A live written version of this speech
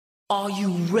Are you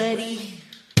ready?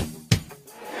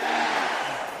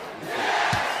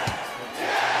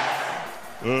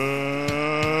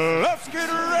 Let's get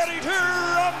ready to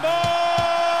rumble!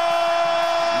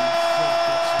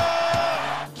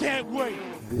 Can't wait.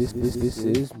 This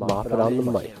is Moffat on the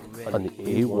mic on the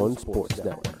A1 Sports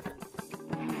Network.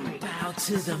 Bow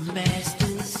to the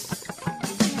masters.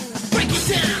 Break it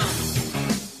down.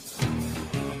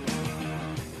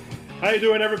 How you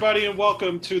doing, everybody, and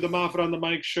welcome to the Moffat on the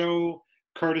Mic show,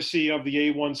 courtesy of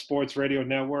the A1 Sports Radio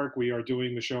Network. We are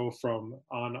doing the show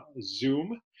on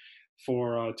Zoom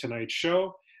for tonight's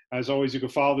show. As always, you can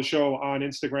follow the show on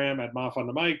Instagram at Moffat on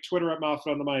the Mic, Twitter at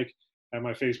Moffat on the Mic, and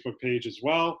my Facebook page as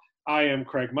well. I am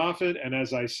Craig Moffat, and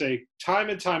as I say time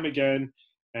and time again,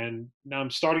 and now I'm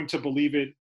starting to believe it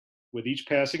with each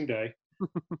passing day,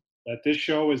 that this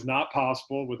show is not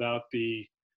possible without the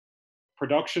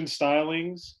production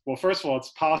stylings. Well, first of all, it's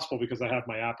possible because I have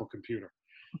my Apple computer.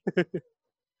 But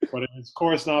it's, of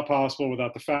course, not possible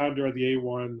without the founder of the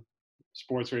A1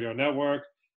 Sports Radio Network,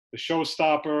 the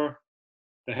showstopper,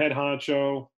 the head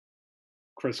honcho,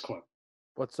 Chris Klim.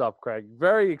 What's up, Craig?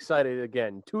 Very excited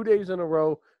again. 2 days in a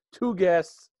row, 2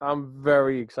 guests. I'm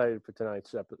very excited for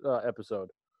tonight's episode.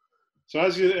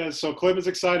 So Klim is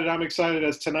excited. I'm excited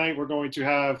as tonight we're going to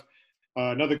have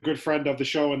another good friend of the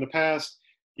show in the past.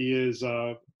 He is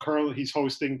currently he's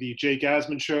hosting the Jake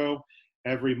Asman Show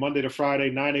every Monday to Friday,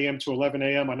 9 a.m. to 11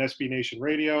 a.m. on SB Nation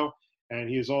Radio. And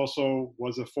he was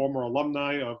a former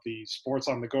alumni of the Sports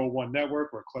on the Go One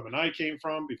Network, where Clem and I came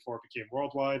from before it became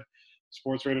Worldwide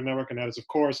Sports Radio Network. And that is, of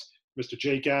course, Mr.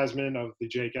 Jake Asman of the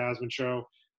Jake Asman Show.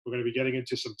 We're going to be getting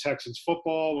into some Texans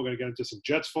football. We're going to get into some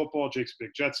Jets football. Jake's a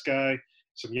big Jets guy.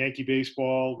 Some Yankee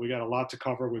baseball. We got a lot to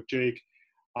cover with Jake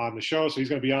on the show. So he's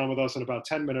going to be on with us in about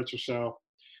 10 minutes or so.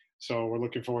 So we're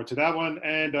looking forward to that one.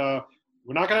 And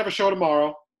we're not going to have a show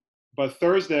tomorrow, but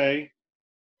Thursday,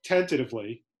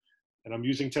 tentatively, and I'm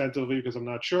using tentatively because I'm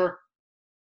not sure,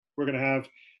 we're going to have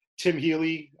Tim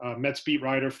Healy, Mets beat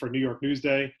writer for New York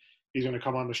Newsday. He's going to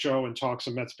come on the show and talk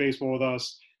some Mets baseball with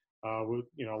us. With,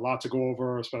 a lot to go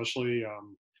over, especially.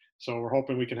 So we're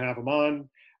hoping we can have him on.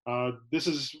 This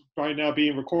is right now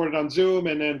being recorded on Zoom,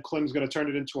 and then Klim's going to turn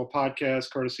it into a podcast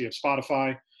courtesy of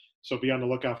Spotify. So be on the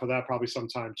lookout for that probably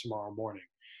sometime tomorrow morning.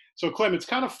 So, Klim, it's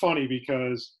kind of funny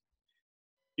because,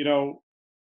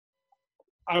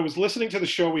 I was listening to the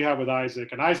show we had with Isaac,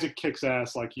 and Isaac kicks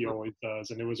ass like he always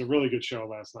does, and it was a really good show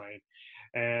last night.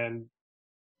 And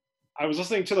I was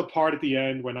listening to the part at the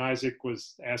end when Isaac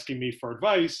was asking me for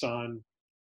advice on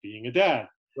being a dad.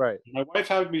 Right. My wife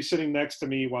had me sitting next to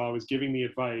me while I was giving the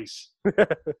advice,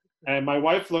 and my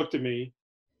wife looked at me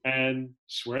and,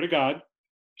 swear to God,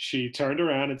 she turned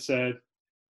around and said,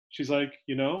 she's like,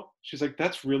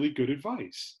 that's really good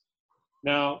advice.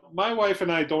 Now, my wife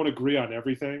and I don't agree on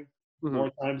everything. Mm-hmm.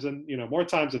 More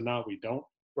times than not, we don't.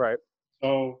 Right.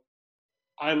 So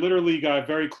I literally got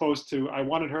very close to, I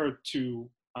wanted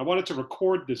to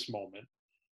record this moment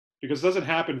because it doesn't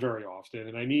happen very often.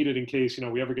 And I need it in case,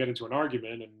 we ever get into an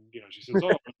argument and, she says,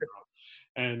 oh,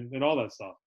 and all that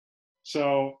stuff.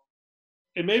 So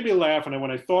it made me laugh. And when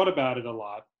I thought about it a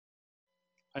lot,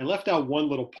 I left out one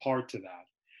little part to that.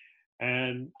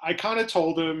 And I kind of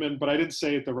told him, but I didn't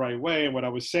say it the right way. And what I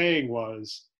was saying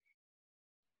was,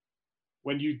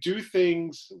 when you do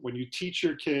things, when you teach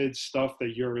your kids stuff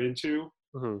that you're into,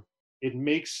 mm-hmm. It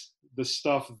makes the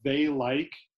stuff they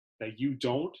like that you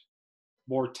don't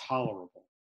more tolerable.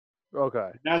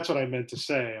 Okay. And that's what I meant to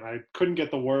say. And I couldn't get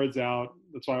the words out.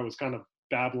 That's why I was kind of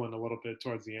babbling a little bit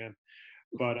towards the end.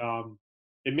 But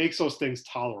it makes those things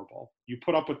tolerable. You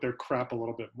put up with their crap a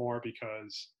little bit more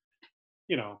because,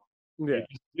 you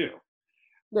just do.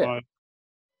 Yeah. But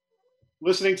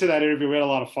listening to that interview, we had a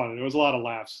lot of fun. There was a lot of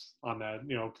laughs on that,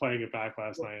 playing it back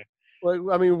last night.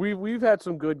 Well, I mean, we've had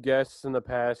some good guests in the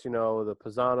past, the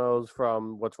Pisanos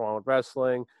from What's Wrong with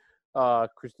Wrestling,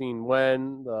 Christine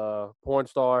Wen, the porn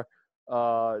star,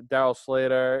 Daryl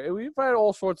Slater. We've had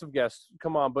all sorts of guests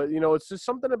come on, but, it's just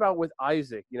something about with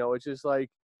Isaac, it's just like,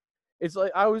 it's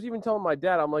like I was even telling my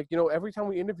dad, I'm like, every time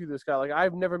we interview this guy, like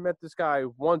I've never met this guy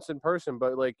once in person,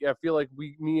 but like I feel like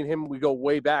me and him, we go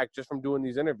way back just from doing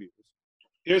these interviews.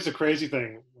 Here's the crazy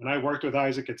thing. When I worked with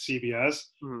Isaac at CBS,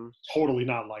 mm-hmm. Totally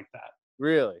not like that.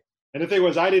 Really? And the thing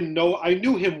was, I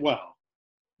knew him well.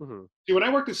 Mm-hmm. See, when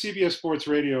I worked at CBS Sports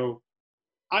Radio,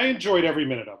 I enjoyed every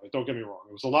minute of it. Don't get me wrong.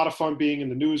 It was a lot of fun being in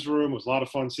the newsroom. It was a lot of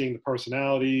fun seeing the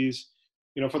personalities.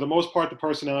 For the most part, the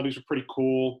personalities were pretty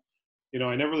cool.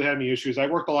 I never really had any issues. I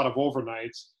worked a lot of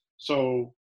overnights.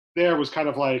 So there was kind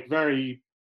of like very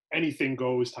anything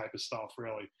goes type of stuff,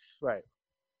 really. Right.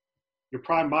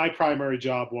 My primary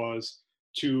job was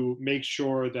to make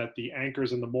sure that the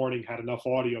anchors in the morning had enough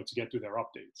audio to get through their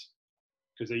updates,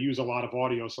 because they use a lot of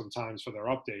audio sometimes for their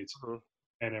updates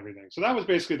and everything. So that was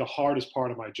basically the hardest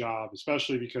part of my job,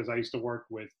 especially because I used to work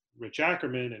with Rich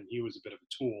Ackerman, and he was a bit of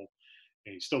a tool,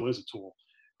 and he still is a tool.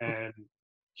 And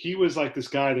he was like this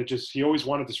guy that he always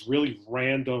wanted this really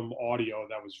random audio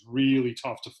that was really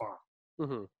tough to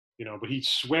find, but he'd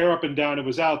swear up and down it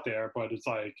was out there. But it's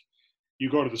like, you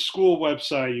go to the school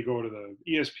website, you go to the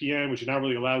ESPN, which you're not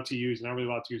really allowed to use. You're not really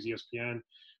allowed to use ESPN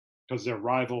because they're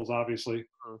rivals, obviously.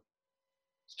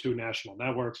 It's two national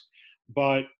networks.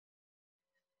 But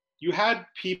you had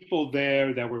people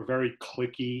there that were very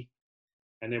cliquey,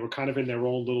 and they were kind of in their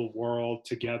own little world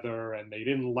together, and they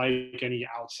didn't like any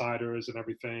outsiders and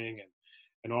everything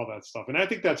and all that stuff. And I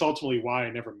think that's ultimately why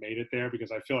I never made it there,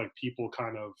 because I feel like people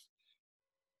kind of,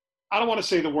 I don't want to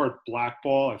say the word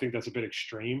blackball. I think that's a bit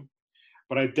extreme.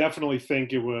 But I definitely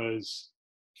think it was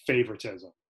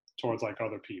favoritism towards like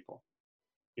other people,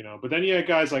 But then you had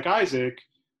guys like Isaac,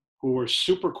 who were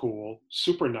super cool,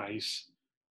 super nice,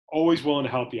 always willing to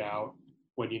help you out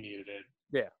when you needed it.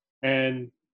 Yeah.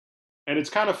 And it's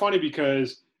kind of funny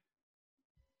because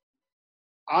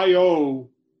I owe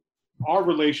our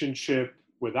relationship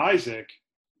with Isaac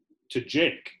to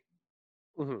Jake,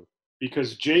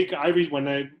 because Jake, when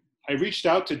I reached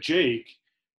out to Jake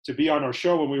to be on our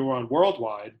show when we were on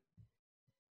Worldwide.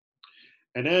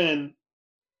 And then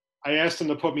I asked him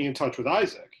to put me in touch with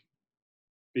Isaac,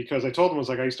 because I told him, I was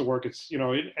like, I used to work at,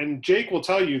 and Jake will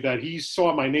tell you that he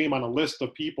saw my name on a list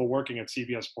of people working at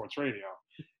CBS Sports Radio,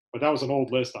 but that was an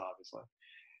old list, obviously.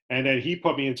 And then he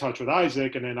put me in touch with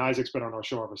Isaac, and then Isaac's been on our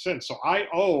show ever since. So I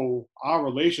owe our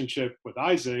relationship with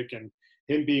Isaac and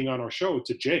him being on our show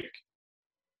to Jake.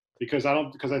 Because I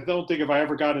don't think if I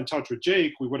ever got in touch with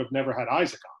Jake, we would have never had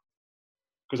Isaac on.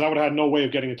 Because I would have had no way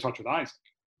of getting in touch with Isaac.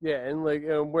 Yeah, and like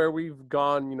where we've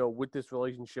gone, with this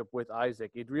relationship with Isaac,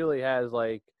 it really has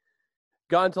like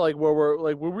gotten to like where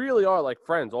we really are like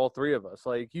friends, all three of us.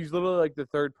 Like he's literally like the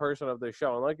third person of the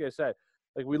show, and like I said,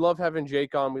 like we love having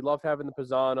Jake on, we love having the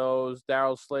Pizzanos,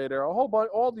 Daryl Slater, a whole bunch,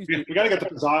 all these. We gotta get the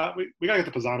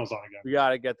Pizzanos on again. We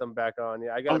gotta get them back on.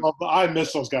 Yeah, I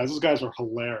miss those guys. Those guys were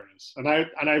hilarious, and I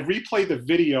replayed the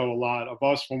video a lot of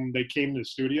us when they came to the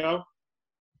studio.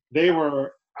 They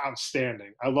were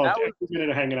outstanding. I loved every minute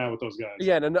of hanging out with those guys.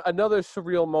 Yeah, and another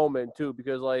surreal moment too,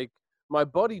 because like my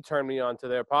buddy turned me on to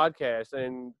their podcast,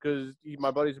 and because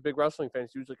my buddy's a big wrestling fan,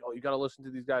 so he was like, "Oh, you got to listen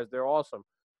to these guys. They're awesome."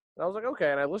 And I was like,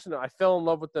 "Okay," and I listened. I fell in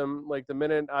love with them like the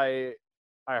minute I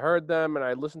heard them, and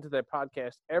I listened to their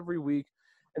podcast every week.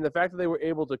 And the fact that they were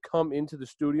able to come into the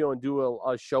studio and do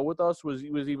a show with us was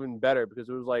even better, because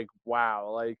it was like, wow,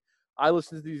 like I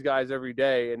listen to these guys every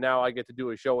day, and now I get to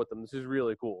do a show with them. This is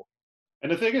really cool.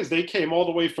 And the thing is, they came all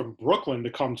the way from Brooklyn to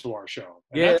come to our show.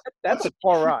 And yeah, that's a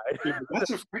far ride.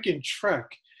 That's a freaking trek.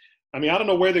 I mean, I don't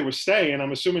know where they were staying.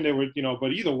 I'm assuming they were,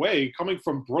 but either way, coming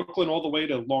from Brooklyn all the way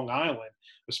to Long Island,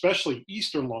 especially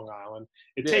Eastern Long Island,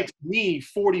 it takes me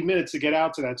 40 minutes to get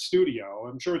out to that studio.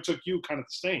 I'm sure it took you kind of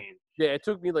the same. Yeah, it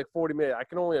took me like 40 minutes. I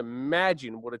can only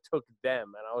imagine what it took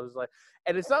them. And I was like,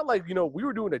 and it's not like, we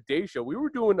were doing a day show. We were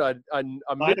doing a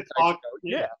midnight show.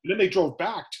 Yeah. And then they drove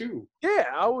back too. Yeah,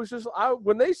 I was just,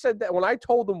 when they said that, when I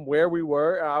told them where we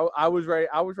were, I was ready.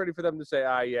 I was ready for them to say,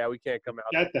 yeah, we can't come out.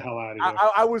 Get the hell out of here.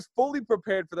 I was fully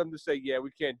prepared for them to say, yeah, we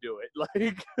can't do it.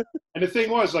 Like, and the thing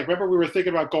was, like, remember we were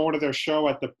thinking about going to their show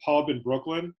at the pub in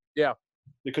Brooklyn? Yeah.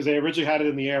 Because they originally had it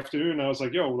in the afternoon. And I was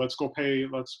like, yo, let's go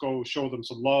show them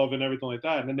some love and everything like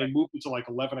that. And then they moved it to like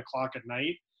 11 o'clock at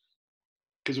night,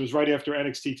 because it was right after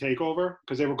NXT TakeOver,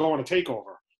 because they were going to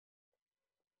TakeOver.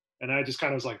 And I just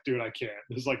kind of was like, dude, I can't.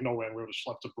 There's like no way I'm going to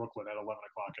schlep to Brooklyn at 11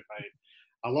 o'clock at night.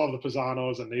 I love the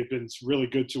Pizzanos, and they've been really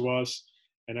good to us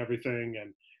and everything.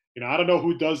 And, I don't know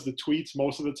who does the tweets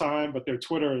most of the time, but their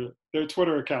Twitter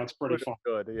account's pretty fun.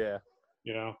 Good,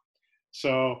 yeah.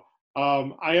 So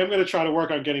I am going to try to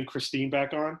work on getting Christine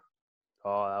back on.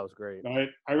 Oh, that was great.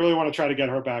 I really want to try to get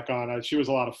her back on. She was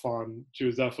a lot of fun. She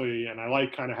was definitely, and I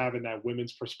like kind of having that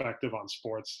women's perspective on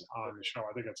sports on the show.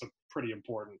 I think that's pretty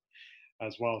important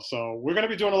as well. So we're going to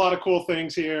be doing a lot of cool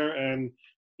things here. And,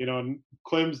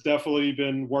 Clem's definitely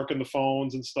been working the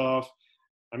phones and stuff.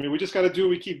 I mean, we just got to do what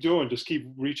we keep doing. Just keep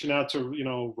reaching out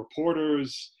to,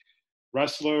 reporters,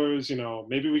 wrestlers,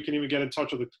 maybe we can even get in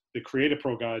touch with the Creative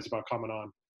Pro guys about coming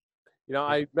on.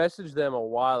 I messaged them a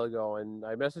while ago, and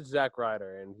I messaged Zack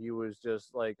Ryder, and he was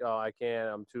just like, "Oh, I can't.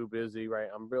 I'm too busy. Right?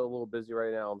 I'm a little busy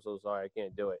right now. I'm so sorry. I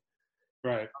can't do it."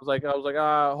 Right. I was like,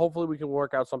 hopefully we can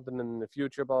work out something in the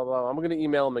future. Blah blah. I'm gonna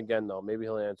email him again though. Maybe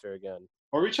he'll answer again.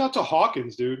 Or reach out to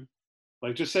Hawkins, dude.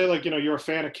 Like, just say, like, you're a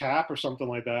fan of Cap or something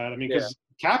like that. I mean, Yeah. because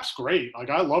Cap's great. Like,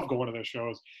 I love going to their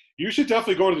shows. You should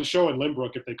definitely go to the show in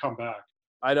Lynbrook if they come back.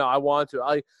 I know I want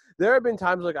to. There have been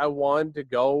times like I wanted to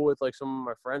go with like some of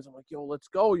my friends. I'm like, yo, let's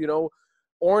go.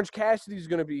 Orange Cassidy's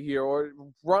gonna be here, or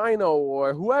Rhino,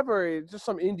 or whoever. It's just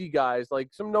some indie guys, like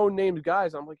some no-named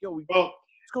guys. I'm like, yo, let's Well,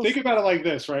 go. think about it like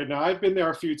this, right? Now, I've been there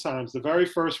a few times. The very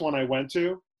first one I went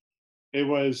to, it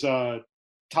was Ty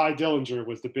Dillinger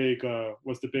was the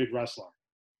big wrestler.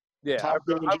 Yeah, Ty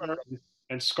Dillinger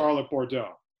and Scarlett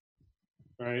Bordeaux.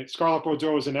 Right, Scarlett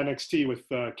Bordeaux is in NXT with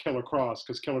Killer Cross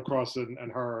because Killer Cross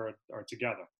and her are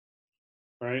together.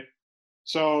 Right,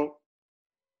 so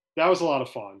that was a lot of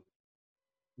fun.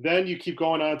 Then you keep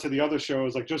going on to the other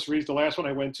shows. Like the last one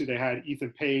I went to, they had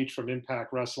Ethan Page from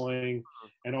Impact Wrestling,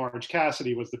 and Orange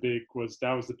Cassidy was the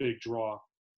big draw,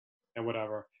 and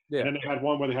whatever. Yeah. And then they had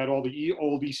one where they had all the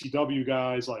old ECW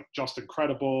guys like Justin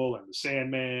Credible and the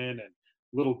Sandman and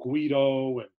Little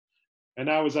Guido and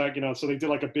that was like, so they did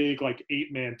like a big like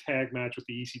 8-man tag match with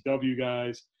the ECW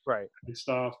guys, right, and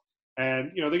stuff.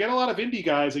 And they get a lot of indie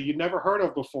guys that you'd never heard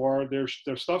of before. Their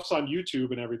stuff's on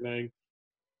YouTube and everything.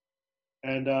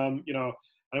 And I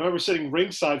remember sitting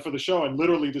ringside for the show, and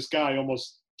literally this guy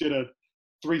almost did a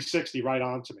 360 right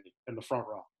onto me in the front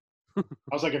row. I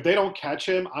was like, if they don't catch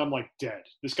him, I'm like dead.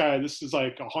 This is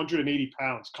like 180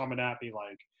 pounds coming at me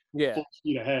like full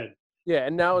speed ahead. Yeah,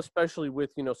 and now especially with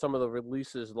some of the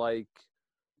releases like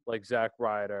Zack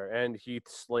Ryder and Heath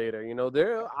Slater,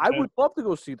 I would love to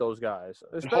go see those guys.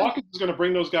 And Hawkins is going to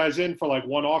bring those guys in for like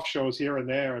one-off shows here and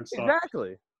there and stuff.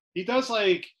 Exactly. He does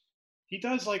like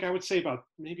I would say about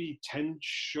maybe 10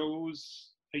 shows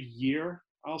a year,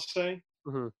 I'll say.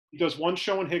 Mm-hmm. He does one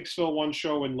show in Hicksville, one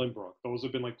show in Lynbrook. Those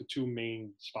have been like the two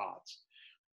main spots.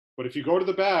 But if you go to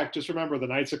the back, just remember the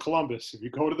Knights of Columbus. If you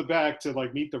go to the back to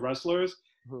like meet the wrestlers,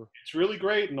 it's really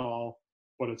great and all,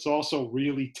 but it's also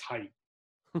really tight.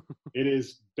 It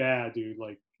is bad, dude.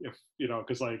 Like if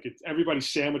because like everybody's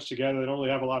sandwiched together. They don't really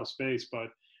have a lot of space, but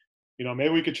maybe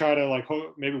we could try to like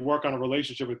maybe work on a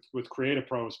relationship with Creative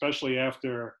Pro, especially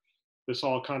after this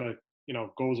all kind of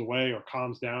goes away or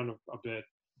calms down a bit.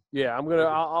 Yeah,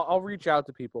 I'll reach out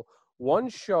to people. One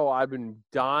show I've been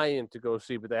dying to go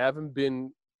see, but they haven't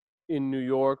been in New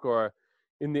York or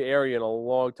in the area in a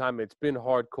long time. It's been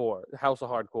Hardcore, House of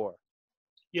Hardcore.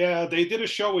 Yeah, they did a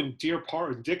show in Deer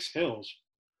Park, Dix Hills.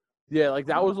 Yeah, like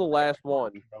that was the last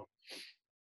one.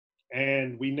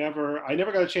 And I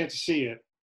never got a chance to see it.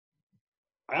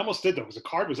 I almost did though, because the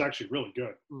card was actually really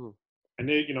good. Mm-hmm. And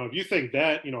they, if you think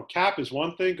that, Cap is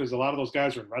one thing because a lot of those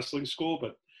guys are in wrestling school,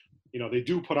 but they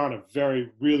do put on a very,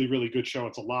 really, really good show.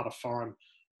 It's a lot of fun,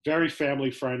 very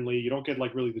family friendly. You don't get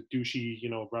like really the douchey,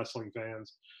 wrestling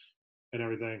fans and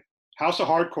everything. House of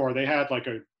Hardcore, they had like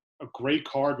a great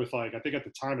card with like, I think at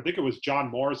the time, I think it was John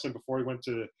Morrison before he went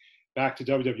back to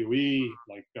WWE.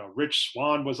 Like Rich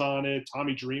Swann was on it,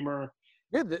 Tommy Dreamer.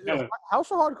 Yeah,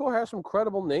 House of Hardcore has some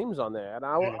credible names on there, and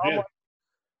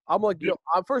I'm like,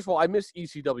 first of all, I miss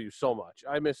ECW so much.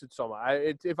 I miss it so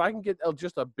much. If I can get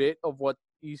just a bit of what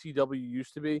ECW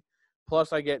used to be,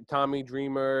 plus I get Tommy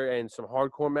Dreamer and some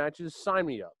hardcore matches, sign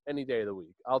me up any day of the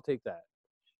week. I'll take that.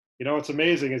 What's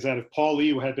amazing is that if Paul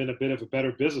Lee had been a bit of a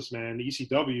better businessman,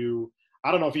 ECW,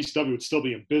 I don't know if ECW would still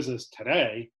be in business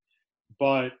today,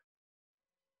 but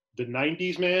the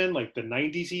 90s, man, like the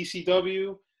 90s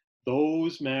ECW,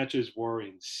 those matches were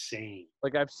insane.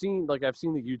 Like I've seen the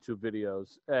YouTube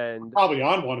videos, and I'm probably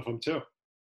on one of them too.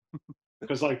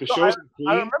 Because like the shows.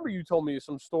 I remember you told me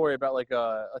some story about like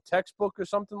a textbook or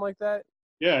something like that.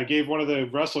 Yeah, I gave one of the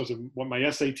wrestlers my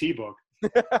SAT book.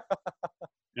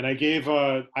 And I gave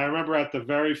I remember at the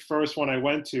very first one I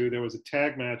went to, there was a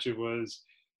tag match. It was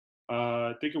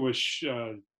I think it was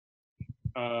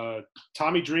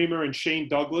Tommy Dreamer and Shane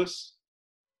Douglas,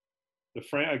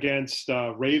 against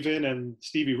Raven and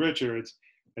Stevie Richards.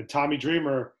 And Tommy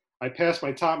Dreamer, I passed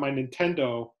my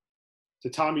Nintendo to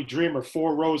Tommy Dreamer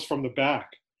 4 rows from the back,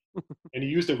 and he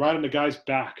used it right on the guy's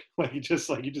back. Like he just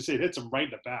hits him right in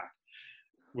the back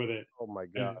with it. Oh my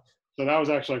gosh! So that was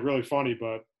actually like really funny.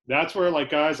 But that's where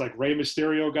like guys like Rey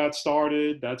Mysterio got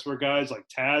started. That's where guys like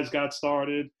Taz got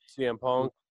started. CM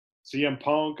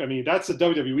Punk. I mean, that's the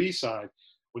WWE side.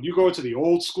 When you go to the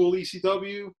old school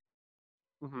ECW,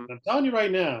 I'm telling you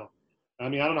right now, I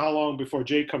mean, I don't know how long before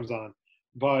Jake comes on,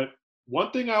 but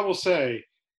one thing I will say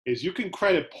is you can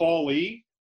credit Paul Lee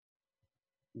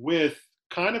with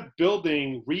kind of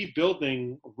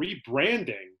rebuilding,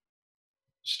 rebranding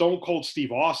Stone Cold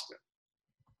Steve Austin.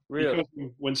 Really?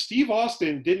 Because when Steve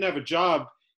Austin didn't have a job,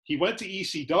 he went to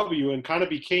ECW and kind of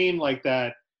became like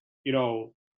that,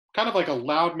 kind of like a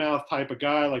loudmouth type of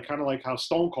guy, like kind of like how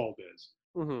Stone Cold is,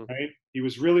 Hmm. right? He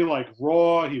was really like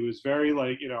raw. He was very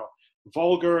like,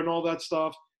 vulgar and all that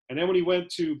stuff. And then when he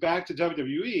went back to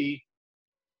WWE,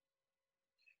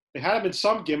 they had him in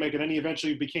some gimmick, and then he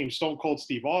eventually became Stone Cold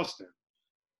Steve Austin.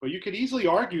 But you could easily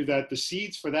argue that the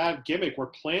seeds for that gimmick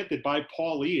were planted by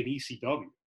Paul Lee in ECW.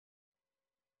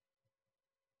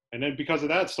 And then because of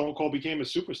that, Stone Cold became a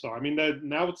superstar. I mean,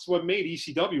 now it's what made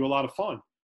ECW a lot of fun.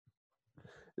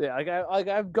 Yeah,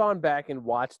 I've gone back and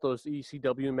watched those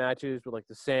ECW matches with like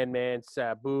the Sandman,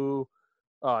 Sabu,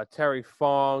 Terry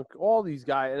Funk, all these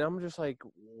guys, and I'm just like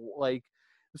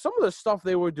some of the stuff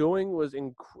they were doing was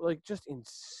just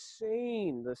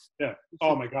insane. Yeah.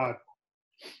 Oh my God.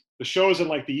 The show's in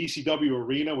like the ECW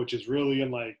arena, which is really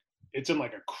it's in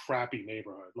like a crappy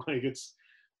neighborhood. Like it's,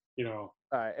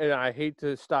 and I hate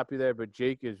to stop you there, but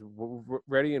Jake is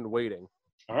ready and waiting.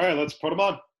 All right, let's put him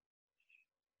on.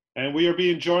 And we are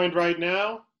being joined right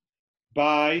now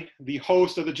by the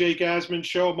host of the Jake Asman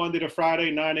Show, Monday to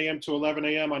Friday, 9 a.m. to 11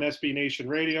 a.m. on SB Nation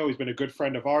Radio. He's been a good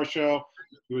friend of our show.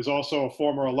 He was also a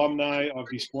former alumni of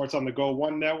the Sports on the Go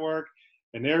 1 network.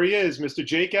 And there he is, Mr.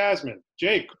 Jake Asman.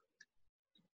 Jake.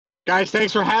 Guys,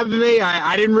 thanks for having me.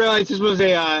 I didn't realize this was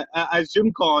a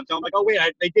Zoom call until I'm like, oh, wait,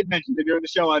 they did mention they're doing the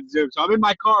show on Zoom. So I'm in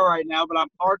my car right now, but I'm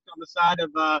parked on the side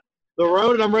of the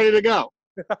road, and I'm ready to go.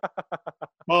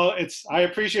 Well, I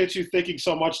appreciate you thinking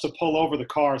so much to pull over the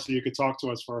car so you could talk to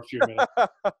us for a few minutes.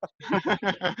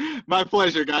 My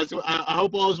pleasure, guys. I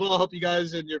hope all is well. I hope you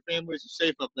guys and your families are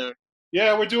safe up there.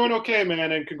 Yeah, we're doing okay,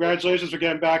 man, and congratulations for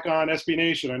getting back on SB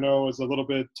Nation. I know it was a little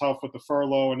bit tough with the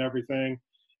furlough and everything,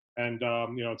 and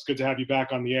it's good to have you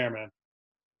back on the air, man.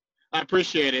 I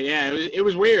appreciate it. Yeah, it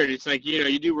was weird. It's like,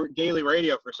 you do daily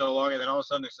radio for so long, and then all of a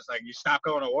sudden it's just like you stop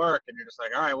going to work, and you're just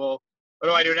like, all right, well, what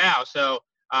do I do now? So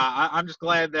I'm just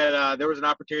glad that there was an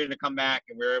opportunity to come back,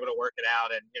 and we were able to work it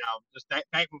out, and just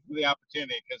thankful for the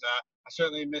opportunity, because I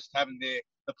certainly missed having the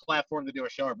platform to do a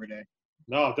show every day.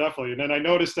 No, definitely. And then I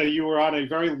noticed that you were on a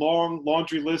very long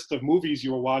laundry list of movies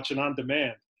you were watching on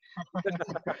demand.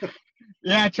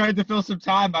 Yeah, I tried to fill some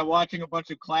time by watching a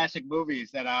bunch of classic movies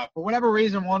that, for whatever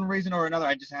reason, one reason or another,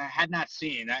 I had not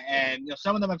seen. And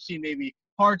some of them I've seen maybe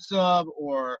parts of,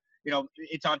 or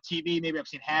it's on TV. Maybe I've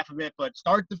seen half of it, but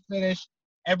start to finish,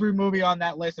 every movie on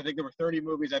that list, I think there were 30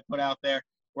 movies I put out there,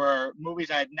 were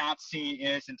movies I had not seen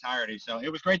in its entirety. So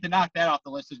it was great to knock that off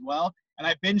the list as well. And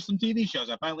I binged some TV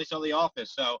shows. I finally saw The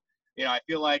Office. So, I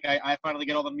feel like I finally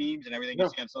get all the memes and everything you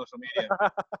see on social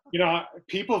media.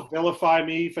 People vilify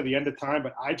me for The End of Time,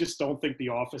 but I just don't think The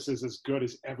Office is as good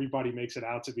as everybody makes it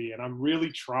out to be. And I'm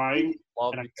really trying,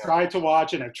 and I've tried to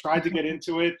watch it, I've tried to get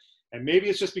into it, and maybe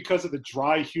it's just because of the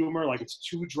dry humor, like it's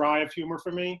too dry of humor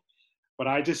for me. But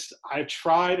I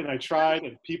tried,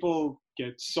 and people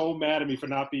get so mad at me for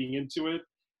not being into it,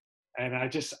 and I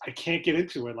can't get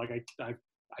into it. Like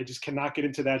I just cannot get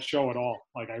into that show at all.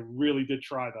 Like I really did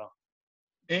try though.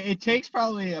 It takes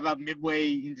probably about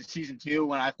midway into season 2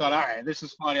 when I thought, all right, this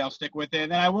is funny, I'll stick with it.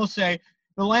 And then I will say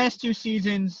the last 2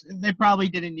 seasons, they probably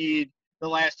didn't need the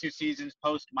last 2 seasons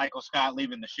post Michael Scott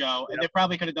leaving the show. And they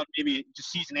probably could have done maybe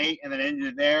just season 8 and then ended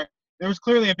it there. There was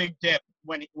clearly a big dip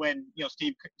when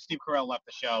Steve Carell left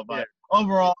the show. But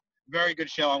overall, very good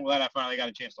show. I'm glad I finally got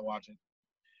a chance to watch it.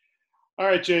 All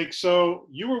right, Jake. So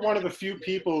you were one of the few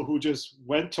people who just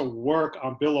went to work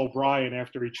on Bill O'Brien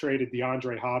after he traded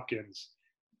DeAndre Hopkins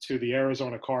to the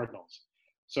Arizona Cardinals.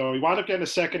 So he wound up getting a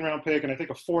 2nd-round pick and I think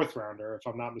a 4th-rounder, if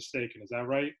I'm not mistaken. Is that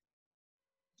right?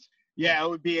 Yeah, it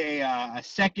would be a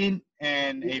 2nd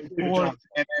and a 4th,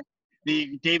 and then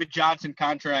the David Johnson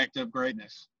contract of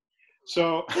greatness.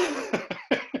 So,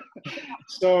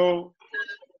 so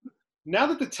now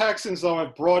that the Texans, though,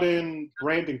 have brought in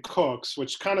Brandon Cooks,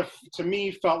 which kind of, to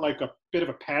me, felt like a bit of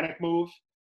a panic move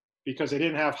because they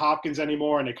didn't have Hopkins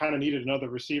anymore and they kind of needed another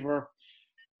receiver.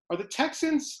 Are the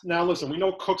Texans – now, listen, we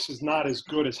know Cooks is not as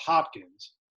good as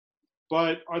Hopkins,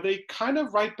 but are they kind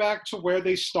of right back to where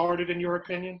they started, in your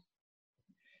opinion?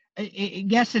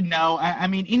 Yes and no. I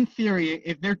mean, in theory,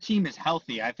 if their team is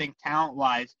healthy, I think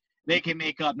talent-wise, they can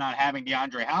make up not having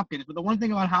DeAndre Hopkins. But the one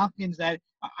thing about Hopkins that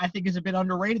I think is a bit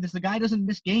underrated is the guy doesn't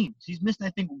miss games. He's missed,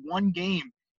 I think, 1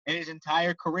 game in his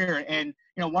entire career. And,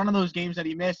 one of those games that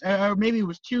he missed, or maybe it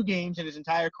was 2 games in his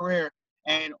entire career,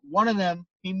 and one of them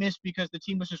he missed because the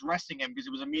team was just resting him because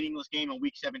it was a meaningless game in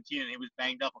Week 17 and he was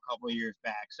banged up a couple of years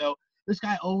back. So this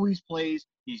guy always plays.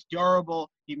 He's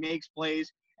durable. He makes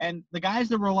plays. And the guys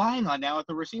they're relying on now at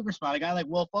the receiver spot, a guy like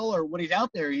Will Fuller, when he's out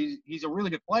there, he's a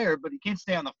really good player, but he can't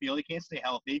stay on the field. He can't stay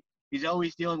healthy. He's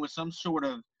always dealing with some sort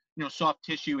of, soft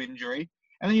tissue injury.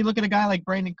 And then you look at a guy like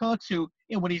Brandon Cooks, who,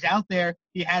 when he's out there,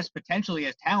 he has potential, he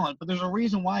has talent, but there's a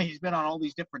reason why he's been on all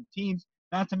these different teams,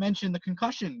 not to mention the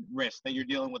concussion risk that you're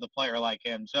dealing with a player like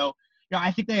him. So, I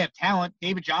think they have talent.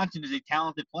 David Johnson is a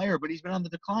talented player, but he's been on the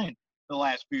decline the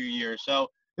last few years. So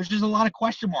there's just a lot of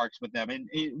question marks with them. And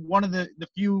one of the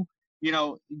few,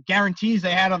 guarantees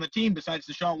they had on the team besides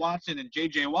Deshaun Watson and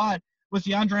J.J. Watt was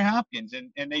DeAndre Hopkins.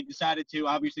 And they decided to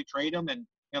obviously trade him. And,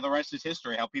 the rest is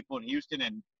history, how people in Houston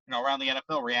and, around the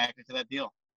NFL reacted to that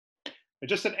deal. And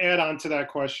just an add on to that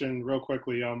question real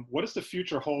quickly, what does the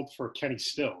future hold for Kenny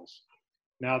Stills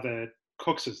now that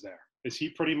Cooks is there? Is he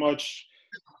pretty much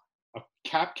a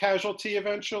cap casualty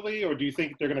eventually, or do you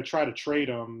think they're going to try to trade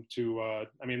him to,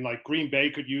 like Green Bay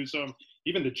could use him.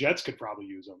 Even the Jets could probably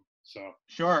use him. So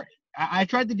Sure. I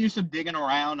tried to do some digging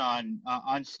around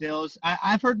on Stills.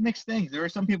 I've heard mixed things. There are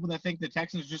some people that think the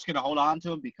Texans are just going to hold on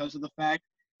to him because of the fact,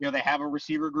 they have a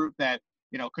receiver group that,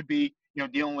 could be,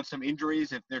 dealing with some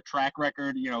injuries if their track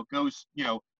record, goes,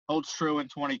 holds true in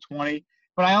 2020.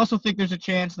 But I also think there's a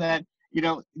chance that,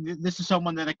 this is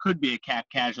someone that it could be a cap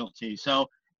casualty. So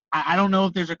I don't know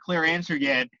if there's a clear answer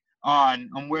yet on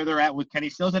where they're at with Kenny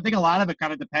Stills. I think a lot of it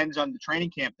kind of depends on the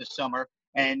training camp this summer.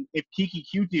 And if Keke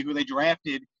Coutee, who they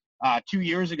drafted 2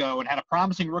 years ago and had a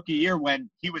promising rookie year when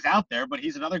he was out there, but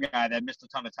he's another guy that missed a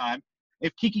ton of time.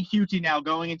 If Keke Coutee now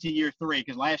going into year 3,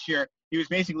 because last year he was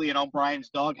basically in O'Brien's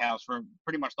doghouse for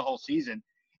pretty much the whole season.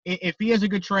 If he has a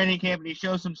good training camp and he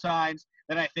shows some signs,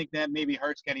 then I think that maybe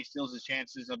hurts Kenny Stills'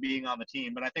 chances of being on the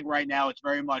team. But I think right now it's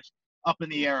very much up in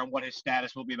the air on what his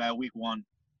status will be by week 1.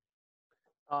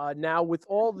 Now with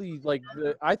all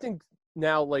I think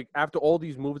now, after all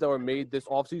these moves that were made this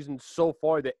offseason so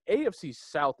far, the AFC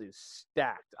South is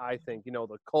stacked, I think.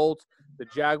 The Colts, the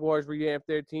Jaguars revamped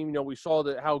their team. We saw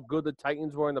how good the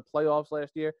Titans were in the playoffs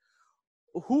last year.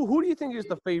 Who do you think is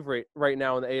the favorite right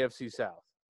now in the AFC South?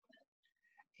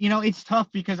 It's tough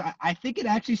because I think it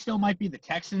actually still might be the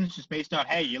Texans just based on,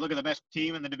 hey, you look at the best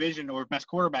team in the division or best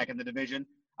quarterback in the division.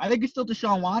 I think it's still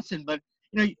Deshaun Watson, but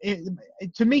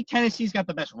to me, Tennessee's got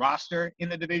the best roster in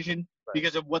the division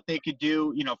because of what they could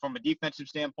do, from a defensive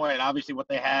standpoint, and obviously what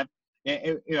they have,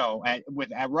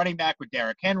 at running back with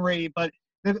Derrick Henry. But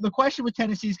the question with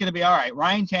Tennessee is going to be, all right,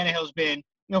 Ryan Tannehill's been,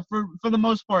 for the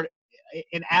most part,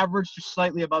 an average to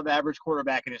slightly above average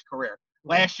quarterback in his career.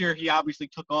 Last year, he obviously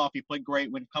took off. He played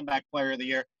great, win comeback player of the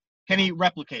year. Can he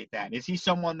replicate that? Is he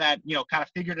someone that, kind of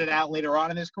figured it out later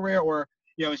on in his career, or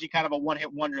is he kind of a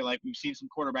one-hit wonder like we've seen some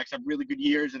quarterbacks have really good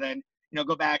years and then,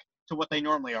 go back to what they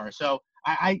normally are? So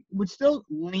I would still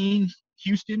lean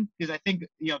Houston because I think,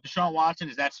 Deshaun Watson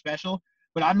is that special.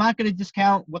 But I'm not going to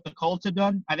discount what the Colts have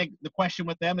done. I think the question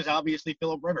with them is obviously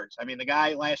Phillip Rivers. I mean, the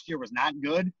guy last year was not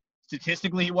good.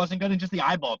 Statistically, he wasn't good in just the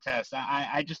eyeball test.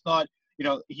 I just thought,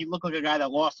 he looked like a guy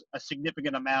that lost a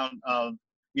significant amount of,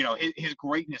 his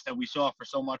greatness that we saw for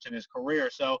so much in his career.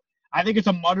 So I think it's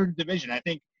a muddled division. I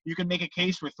think you can make a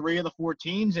case for 3 of the 4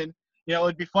 teams. And,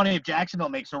 it'd be funny if Jacksonville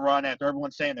makes a run after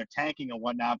everyone's saying they're tanking and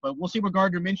whatnot. But we'll see what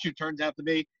Gardner Minshew turns out to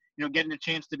be, getting a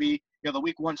chance to be, the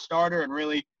week 1 starter and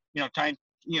really, try and,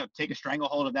 take a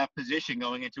stranglehold of that position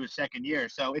going into his second year.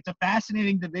 So it's a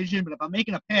fascinating division. But if I'm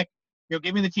making a pick,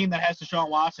 give me the team that has Deshaun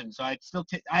Watson. So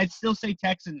I'd still say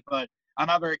Texans, but I'm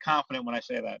not very confident when I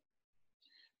say that.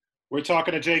 We're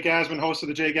talking to Jake Asman, host of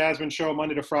the Jake Asman Show,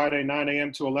 Monday to Friday, 9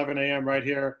 a.m. to 11 a.m. right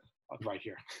here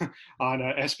on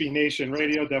SB Nation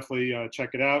Radio. Definitely check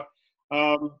it out.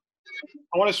 I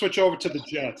want to switch over to the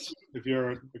Jets, if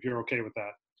you're okay with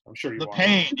that. I'm sure you are. The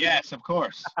pain, yes, of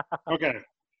course. Okay.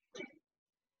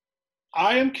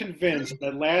 I am convinced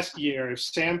that last year, if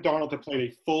Sam Darnold had played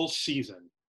a full season,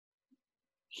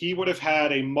 he would have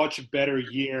had a much better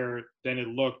year than it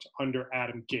looked under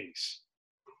Adam Gase.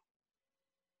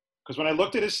 Because when I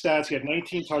looked at his stats, he had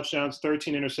 19 touchdowns,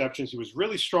 13 interceptions. He was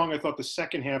really strong, I thought, the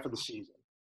second half of the season.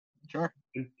 Sure.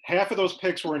 And half of those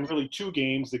picks were in really 2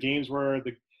 games. The games were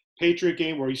the Patriot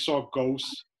game where he saw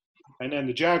ghosts, and then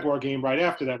the Jaguar game right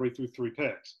after that where he threw 3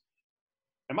 picks.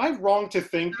 Am I wrong to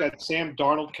think that Sam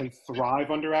Darnold can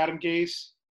thrive under Adam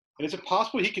Gase? And is it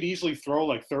possible he could easily throw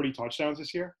like 30 touchdowns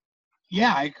this year?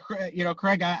 Yeah,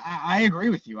 Craig, I agree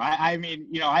with you. I mean,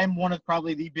 I am one of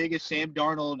probably the biggest Sam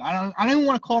Darnold. I don't even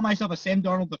want to call myself a Sam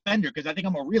Darnold defender because I think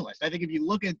I'm a realist. I think if you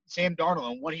look at Sam Darnold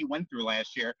and what he went through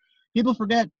last year, people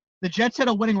forget the Jets had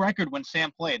a winning record when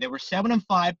Sam played. They were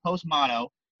 7-5 post-mono.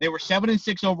 They were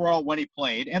 7-6 overall when he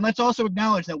played. And let's also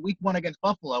acknowledge that week 1 against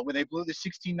Buffalo, where they blew the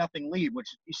 16-0 lead, which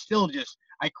is still just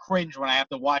I cringe when I have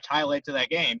to watch highlights of that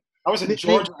game. I was in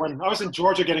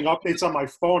Georgia getting updates on my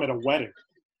phone at a wedding.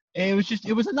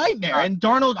 It was a nightmare. And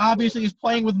Darnold obviously is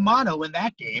playing with mono in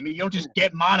that game. You don't just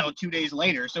get mono 2 days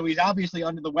later. So he's obviously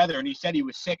under the weather, and he said he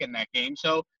was sick in that game.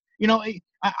 So,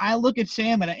 I look at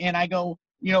Sam and I go,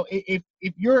 if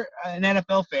you're an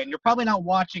NFL fan, you're probably not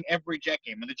watching every Jet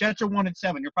game. When the Jets are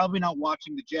 1-7, you're probably not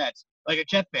watching the Jets like a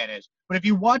Jet fan is. But if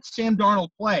you watch Sam Darnold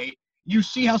play, you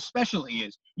see how special he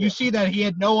is. You see that he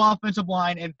had no offensive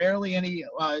line and barely any,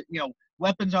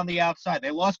 weapons on the outside.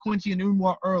 They lost Quincy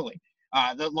Enunwa early.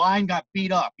 The line got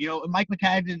beat up. Mike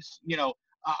McCagden's,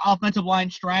 offensive line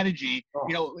strategy,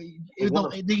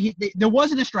 there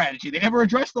wasn't a strategy. They never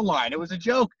addressed the line. It was a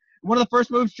joke. One of the first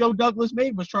moves Joe Douglas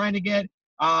made was trying to get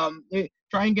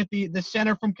the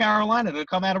center from Carolina to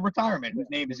come out of retirement, whose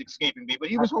name is escaping me, but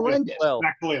he was horrendous.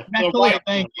 Matt Khalil.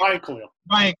 Thank you. Ryan Khalil.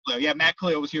 Ryan Khalil. Yeah, Matt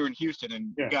Khalil was here in Houston,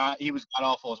 and he was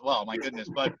god-awful as well. My goodness.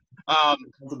 But,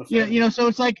 so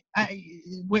it's like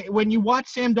when you watch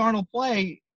Sam Darnold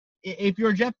play, if you're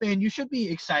a Jet fan, you should be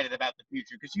excited about the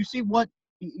future because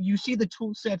you see the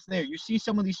tool sets there. You see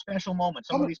some of these special moments,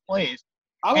 some of these plays.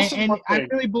 And I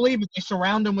really believe if they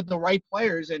surround them with the right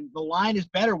players and the line is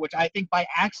better, which I think by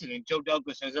accident Joe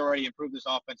Douglas has already improved this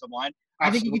offensive line.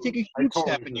 I think he can take a huge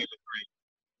step in year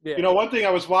 3. Yeah. One thing I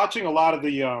was watching a lot of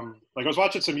the I was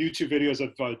watching some YouTube videos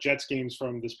of Jets games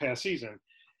from this past season,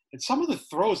 and some of the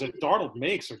throws that Darnold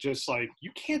makes are just like you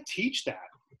can't teach that.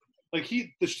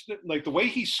 Like the way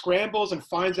he scrambles and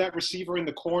finds that receiver in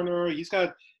the corner, he's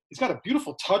got a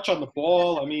beautiful touch on the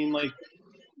ball. I mean,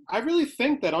 I really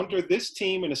think that under this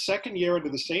team in a second year under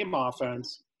the same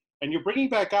offense, and you're bringing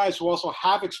back guys who also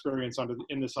have experience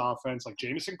in this offense, like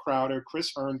Jamison Crowder,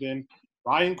 Chris Herndon,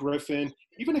 Ryan Griffin,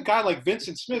 even a guy like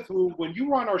Vincent Smith, who when you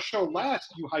were on our show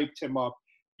last, you hyped him up.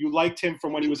 You liked him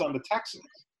from when he was on the Texans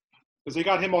because they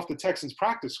got him off the Texans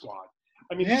practice squad.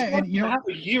 I mean, he's have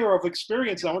a year of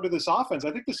experience now under this offense.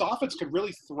 I think this offense could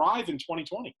really thrive in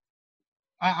 2020.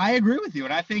 I agree with you.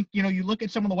 And I think, you look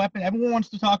at some of the weapons. Everyone wants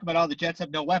to talk about, the Jets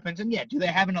have no weapons. And, do they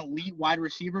have an elite wide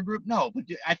receiver group? No. But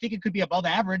I think it could be above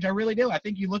average. I really do. I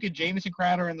think you look at Jamison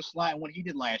Crowder in the slot and what he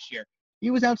did last year.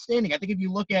 He was outstanding. I think if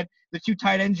you look at the 2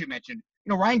 tight ends you mentioned,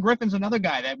 Ryan Griffin's another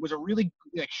guy that was a really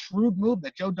shrewd move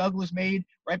that Joe Douglas made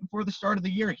right before the start of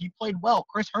the year. He played well.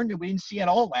 Chris Herndon, we didn't see at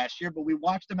all last year, but we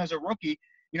watched him as a rookie,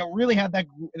 really have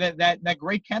that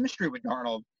great chemistry with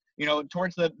Darnold,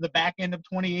 towards the back end of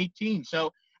 2018.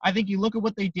 So I think you look at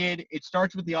what they did. It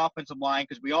starts with the offensive line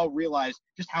because we all realize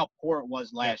just how poor it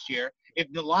was last year.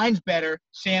 If the line's better,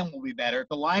 Sam will be better. If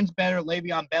the line's better,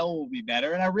 Le'Veon Bell will be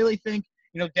better. And I really think,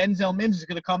 Denzel Mims is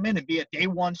going to come in and be a day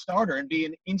one starter and be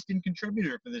an instant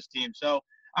contributor for this team. So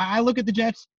I look at the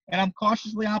Jets and I'm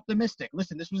cautiously optimistic.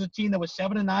 Listen, this was a team that was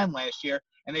 7-9 last year,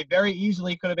 and they very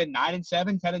easily could have been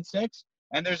 9-7, 10-6.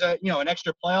 And there's an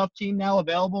extra playoff team now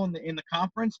available in the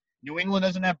conference. New England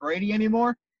doesn't have Brady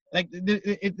anymore.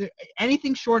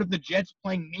 Anything short of the Jets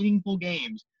playing meaningful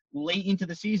games late into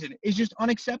the season is just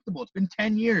unacceptable. It's been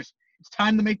 10 years. It's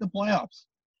time to make the playoffs.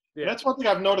 Yeah, that's one thing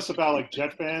I've noticed about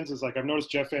Jet fans is I've noticed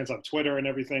Jet fans on Twitter and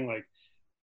everything,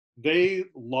 they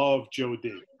love Joe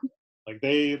D. I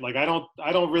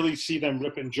don't really see them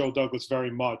ripping Joe Douglas very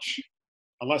much,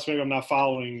 unless maybe I'm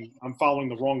following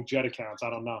the wrong Jet accounts. I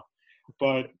don't know.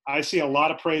 But I see a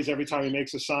lot of praise every time he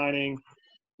makes a signing,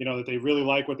 that they really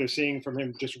like what they're seeing from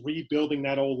him, just rebuilding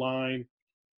that old line,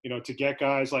 to get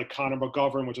guys like Connor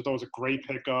McGovern, which I thought was a great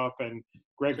pickup, and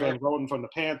Greg Van Roten from the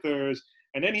Panthers.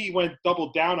 And then he went double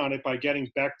down on it by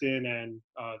getting Becton and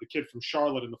the kid from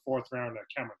Charlotte in the 4th round,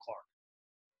 Cameron Clark.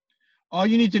 All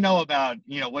you need to know about,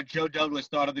 what Joe Douglas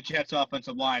thought of the Jets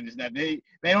offensive line is that they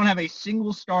don't have a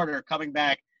single starter coming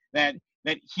back that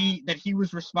he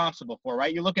was responsible for,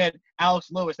 right? You look at Alex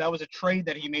Lewis, that was a trade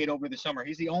that he made over the summer.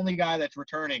 He's the only guy that's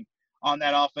returning on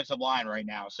that offensive line right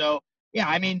now. So, yeah,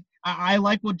 I mean, I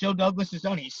like what Joe Douglas has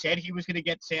done. He said he was going to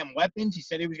get Sam weapons. He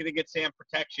said he was going to get Sam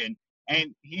protection,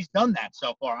 and he's done that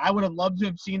so far. I would have loved to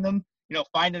have seen them,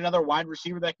 find another wide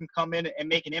receiver that can come in and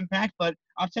make an impact. But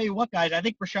I'll tell you what, guys, I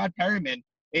think Rashad Perriman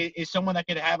is someone that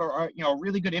could have a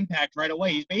really good impact right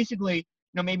away. He's basically,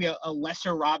 maybe a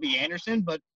lesser Robbie Anderson,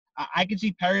 but I can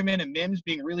see Perriman and Mims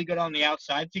being really good on the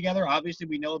outside together. Obviously,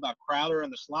 we know about Crowder in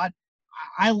the slot.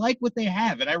 I like what they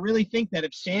have, and I really think that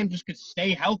if Sam just could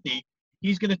stay healthy,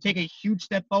 he's going to take a huge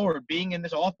step forward being in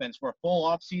this offense for a full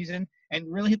offseason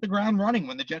and really hit the ground running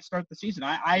when the Jets start the season.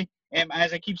 I am,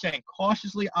 as I keep saying,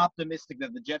 cautiously optimistic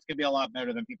that the Jets can be a lot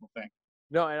better than people think.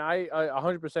 No, and I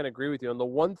 100% agree with you. And the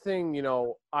one thing,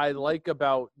 I like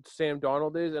about Sam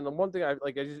Darnold is, and the one thing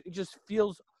it just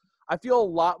feels – I feel a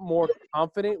lot more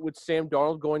confident with Sam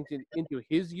Darnold going into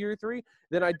his year 3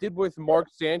 than I did with Mark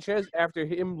Sanchez after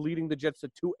him leading the Jets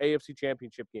to 2 AFC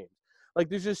championship games. Like,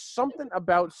 there's just something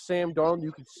about Sam Darnold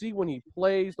you can see when he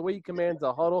plays, the way he commands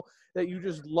the huddle, that you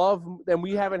just love. And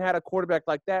we haven't had a quarterback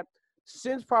like that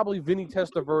since probably Vinny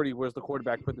Testaverde was the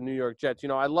quarterback for the New York Jets.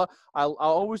 I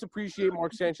always appreciate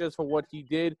Mark Sanchez for what he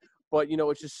did, but,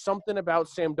 it's just something about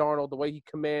Sam Darnold, the way he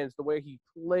commands, the way he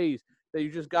plays, that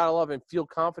you just got to love and feel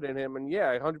confident in him. And, yeah,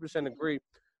 I 100% agree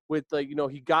with,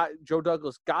 Joe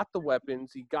Douglas got the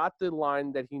weapons. He got the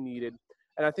line that he needed.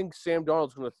 And I think Sam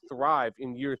Darnold's going to thrive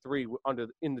in year 3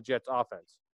 in the Jets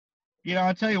offense.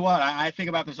 I'll tell you what, I think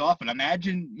about this often.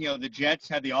 Imagine, the Jets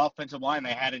had the offensive line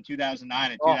they had in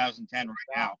 2009 and 2010 right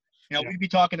now. We'd be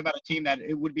talking about a team that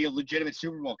it would be a legitimate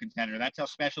Super Bowl contender. That's how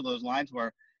special those lines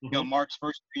were, Mark's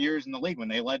first 3 years in the league when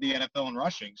they led the NFL in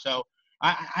rushing. So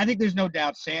I think there's no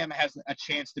doubt Sam has a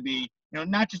chance to be,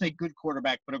 not just a good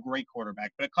quarterback, but a great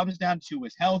quarterback. But it comes down to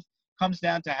his health, comes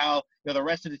down to how the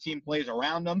rest of the team plays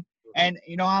around him. And,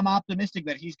 I'm optimistic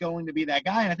that he's going to be that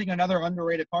guy. And I think another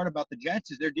underrated part about the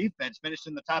Jets is their defense finished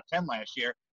in the top 10 last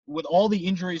year with all the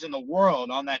injuries in the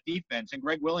world on that defense. And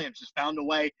Greg Williams has found a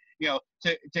way,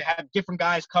 to have different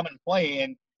guys come and play.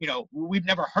 And, we've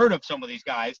never heard of some of these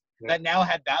guys that now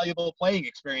had valuable playing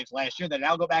experience last year that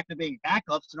now go back to being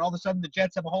backups. And all of a sudden the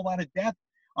Jets have a whole lot of depth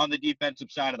on the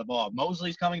defensive side of the ball.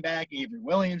 Mosley's coming back. Avery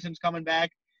Williamson's coming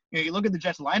back. You look at the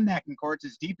Jets linebacking courts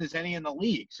as deep as any in the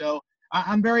league. So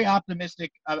I'm very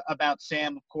optimistic about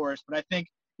Sam, of course, but I think,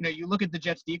 you look at the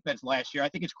Jets defense last year, I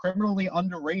think it's criminally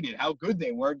underrated how good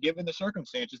they were given the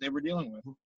circumstances they were dealing with.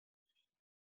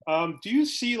 Do you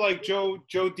see Joe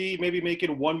D maybe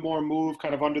making one more move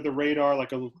kind of under the radar?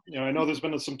 I know there's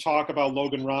been some talk about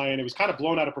Logan Ryan. It was kind of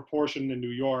blown out of proportion in New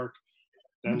York.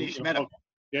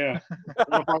 Yeah.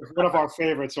 one of our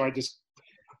favorites. So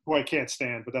I can't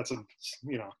stand, but that's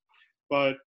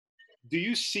but do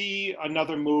you see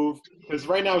another move? Because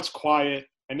right now it's quiet,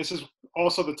 and this is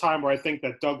also the time where I think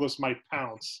that Douglas might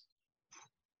pounce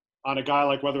on a guy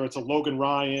like whether it's a Logan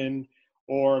Ryan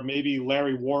or maybe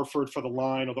Larry Warford for the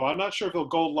line, although I'm not sure if he'll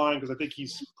go line because I think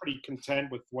he's pretty content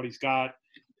with what he's got.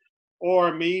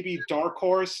 Or maybe dark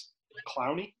horse,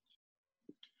 Clowney.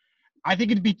 I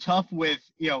think it'd be tough with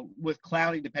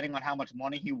Clowney depending on how much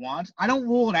money he wants. I don't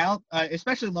rule it out,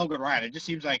 especially Logan Ryan. It just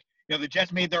seems like, the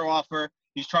Jets made their offer.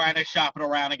 He's trying to shop it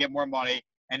around and get more money,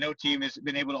 and no team has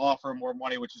been able to offer him more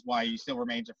money, which is why he still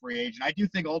remains a free agent. I do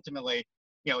think ultimately,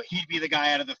 he'd be the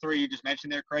guy out of the 3 you just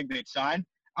mentioned there, Craig, they'd sign.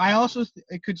 I also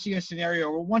could see a scenario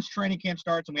where once training camp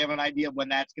starts and we have an idea of when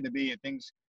that's going to be and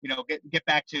things, get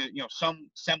back to, some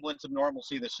semblance of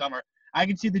normalcy this summer, I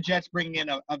can see the Jets bringing in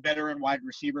a veteran wide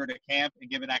receiver to camp and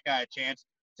giving that guy a chance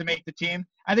to make the team.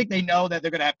 I think they know that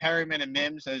they're going to have Perryman and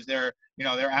Mims as their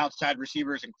outside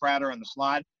receivers and Crowder on the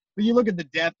slot. But you look at the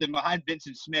depth, and behind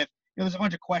Vincent Smith, there's a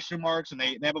bunch of question marks, and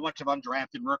they have a bunch of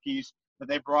undrafted rookies that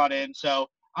they brought in. So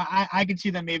I can see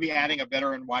them maybe adding a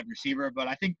veteran wide receiver. But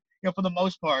I think, for the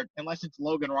most part, unless it's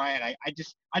Logan Ryan,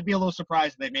 I'd be a little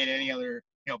surprised if they made any other,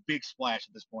 big splash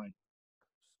at this point.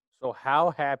 So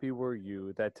how happy were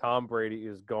you that Tom Brady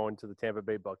is going to the Tampa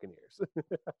Bay Buccaneers?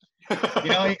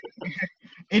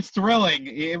 It's thrilling.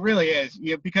 It really is.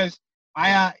 Because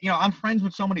I'm friends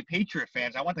with so many Patriot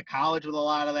fans. I went to college with a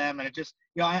lot of them, and it just,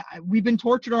 we've been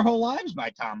tortured our whole lives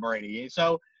by Tom Brady.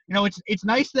 So, it's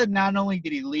nice that not only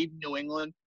did he leave New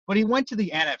England, but he went to the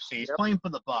NFC. He's playing for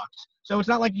the Bucs. So it's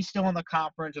not like he's still in the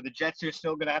conference or the Jets are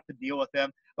still going to have to deal with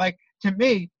him. To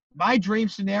me, my dream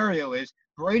scenario is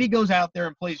Brady goes out there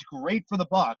and plays great for the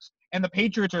Bucs, and the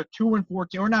Patriots are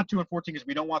 2-14, or not 2-14 because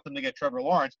we don't want them to get Trevor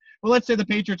Lawrence. But let's say the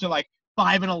Patriots are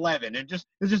 5-11, and it's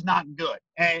just not good.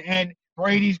 And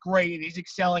Brady's great, and he's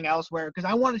excelling elsewhere because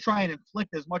I want to try and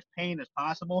inflict as much pain as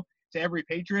possible to every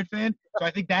Patriot fan. So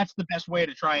I think that's the best way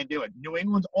to try and do it. New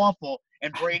England's awful,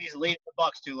 and Brady's leading the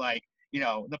Bucs to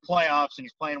the playoffs, and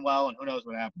he's playing well, and who knows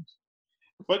what happens.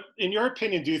 But in your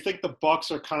opinion, do you think the Bucs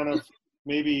are kind of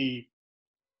maybe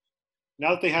now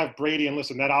that they have Brady, and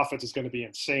listen, that offense is going to be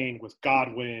insane with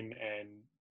Godwin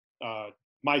and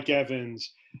Mike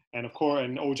Evans, and of course,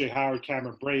 and O.J. Howard,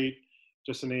 Cameron Brate,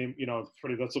 just to name,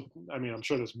 I'm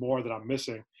sure there's more that I'm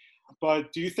missing.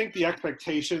 But do you think the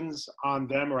expectations on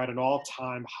them are at an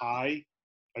all-time high?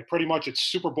 Pretty much it's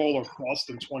Super Bowl or bust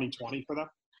in 2020 for them?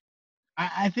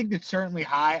 I think it's certainly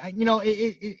high.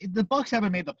 The Bucs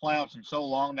haven't made the playoffs in so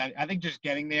long that I think just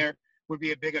getting there would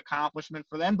be a big accomplishment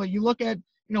for them. But you look at,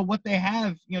 what they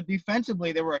have,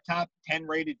 defensively, they were a top 10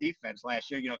 rated defense last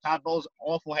year. Todd Bowles,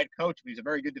 awful head coach, but he's a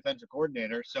very good defensive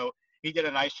coordinator. So he did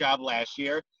a nice job last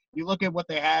year. You look at what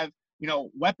they have,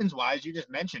 weapons-wise, you just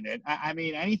mentioned it.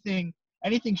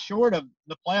 Anything short of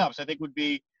the playoffs, I think would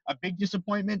be a big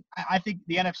disappointment. I think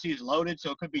the NFC is loaded,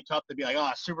 so it could be tough to be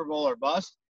Super Bowl or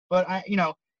bust. But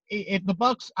if the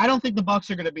Bucks, I don't think the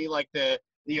Bucks are going to be like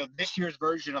this year's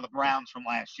version of the Browns from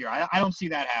last year. I don't see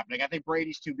that happening. I think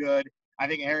Brady's too good. I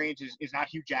think Arians is not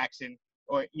Hugh Jackson,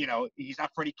 or he's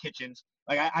not Freddie Kitchens.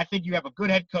 Like I think you have a good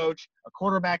head coach, a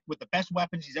quarterback with the best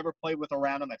weapons he's ever played with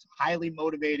around him, that's highly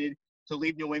motivated to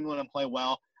leave New England and play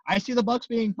well. I see the Bucks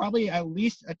being probably at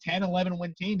least a 10-11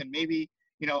 win team, and maybe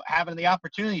having the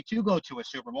opportunity to go to a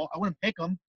Super Bowl. I wouldn't pick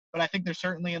them, but I think they're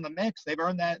certainly in the mix. They've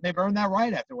earned that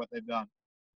right after what they've done.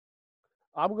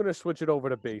 I'm going to switch it over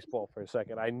to baseball for a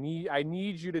second. I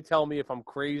need you to tell me if I'm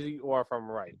crazy or if I'm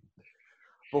right.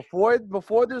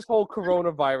 Before this whole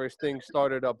coronavirus thing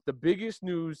started up, the biggest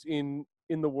news in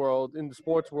the world, in the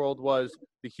sports world, was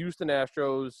the Houston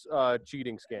Astros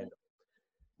cheating scandal.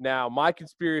 Now, my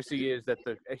conspiracy is that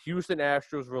the Houston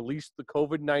Astros released the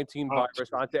COVID-19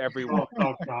 virus onto everyone.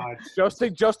 Oh God! Just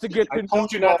to get the I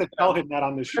told you not to tell him that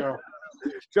on the show.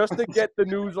 Just to get the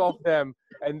news off them,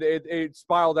 and it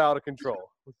spiraled out of control.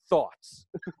 Thoughts?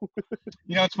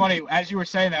 It's funny. As you were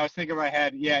saying that, I was thinking in my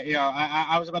head,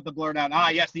 I was about to blurt out,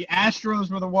 yes, the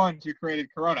Astros were the ones who created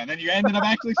Corona. And then you ended up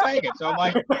actually saying it. So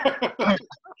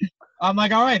I'm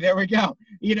like, all right, there we go.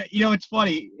 It's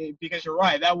funny because you're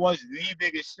right. That was the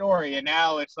biggest story. And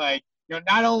now it's like,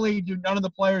 not only do none of the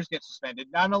players get suspended,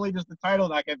 not only does the title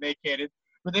not get vacated,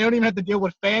 but they don't even have to deal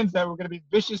with fans that were going to be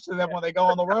vicious to them when they go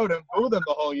on the road and boo them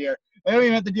the whole year. They don't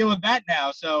even have to deal with that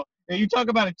now. So you talk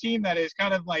about a team that is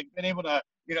kind of like been able to,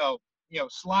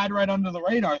 slide right under the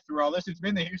radar through all this. It's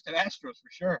been the Houston Astros for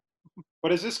sure.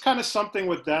 But is this kind of something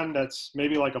with them that's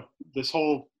maybe like this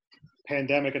whole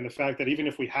pandemic and the fact that even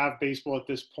if we have baseball at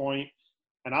this point,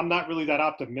 and I'm not really that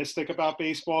optimistic about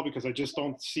baseball because I just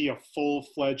don't see a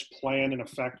full-fledged plan in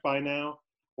effect by now,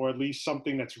 or at least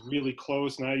something that's really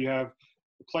close. Now you have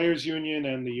the players union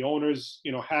and the owners,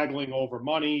 haggling over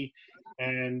money,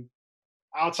 and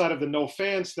outside of the no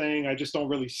fans thing, I just don't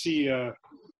really see an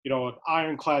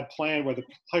ironclad plan where the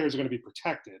players are going to be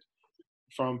protected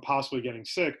from possibly getting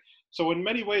sick. So in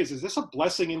many ways, is this a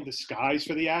blessing in disguise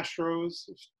for the Astros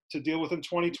to deal with in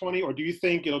 2020? Or do you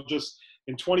think it'll just,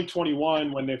 in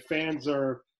 2021, when their fans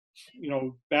are,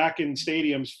 back in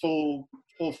stadiums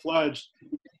full-fledged,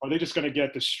 are they just going to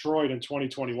get destroyed in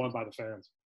 2021 by the fans?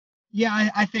 Yeah,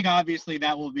 I think obviously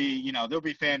that will be, there'll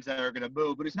be fans that are going to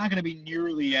boo, but it's not going to be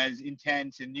nearly as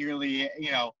intense and nearly,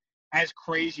 as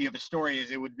crazy of a story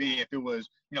as it would be if it was,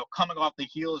 coming off the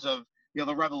heels of,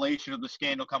 the revelation of the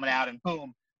scandal coming out and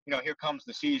boom, here comes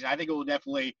the season. I think it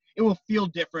will feel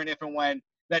different if and when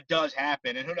that does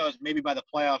happen. And who knows, maybe by the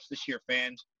playoffs this year,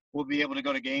 fans will be able to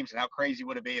go to games. And how crazy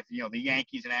would it be if, the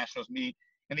Yankees and Astros meet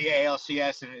in the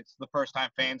ALCS and it's the first time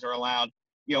fans are allowed,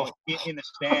 in the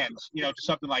stands, just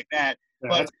something like that.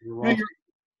 Yeah, but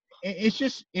it's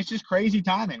just crazy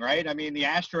timing, right? I mean, the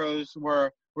Astros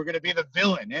were going to be the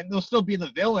villain, and they'll still be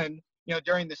the villain,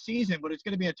 during the season, but it's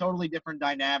going to be a totally different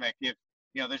dynamic if,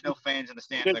 there's no fans in the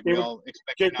stands like we all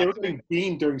expect. They were getting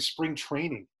beamed during spring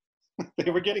training.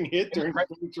 They were getting hit during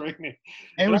spring training.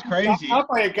 It was crazy. Not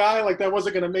by a guy like that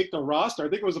wasn't going to make the roster. I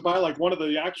think it was by like one of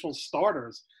the actual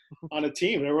starters on a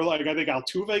team. They were like, I think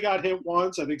Altuve got hit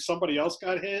once. I think somebody else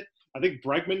got hit. I think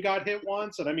Bregman got hit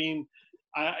once. And I mean,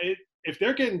 if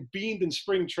they're getting beamed in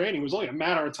spring training, it was only a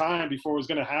matter of time before it was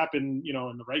going to happen,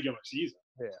 in the regular season.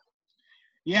 Yeah.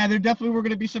 Yeah, there definitely were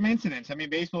going to be some incidents. I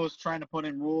mean, baseball was trying to put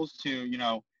in rules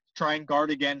to, try and guard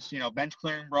against, bench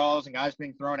clearing brawls and guys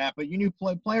being thrown at. But you knew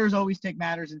players always take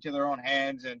matters into their own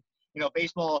hands. And,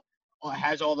 baseball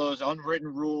has all those unwritten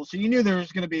rules. So you knew there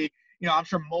was going to be, I'm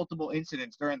sure multiple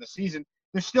incidents during the season.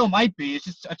 There still might be. It's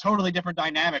just a totally different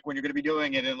dynamic when you're going to be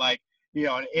doing it in like,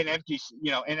 an empty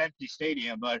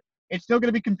stadium. But it's still going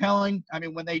to be compelling. I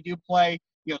mean, when they do play,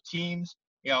 teams,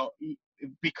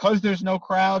 because there's no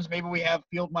crowds, maybe we have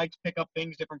field mics pick up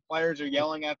things different players are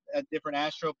yelling at different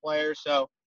Astro players. So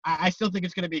I still think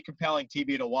it's going to be compelling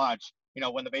TV to watch,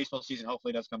 when the baseball season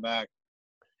hopefully does come back.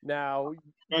 Now,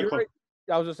 I was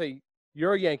going to say,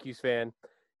 you're a Yankees fan,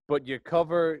 but you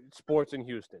cover sports in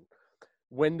Houston.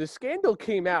 When the scandal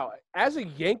came out, as a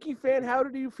Yankee fan, how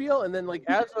did you feel? And then, like,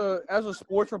 as a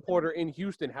sports reporter in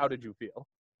Houston, how did you feel?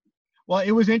 Well,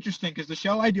 it was interesting because the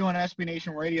show I do on SB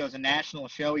Nation Radio is a national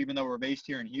show, even though we're based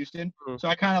here in Houston. Mm-hmm. So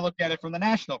I kind of looked at it from the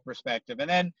national perspective. And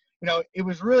then, it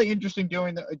was really interesting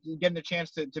getting the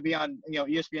chance to be on,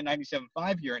 ESPN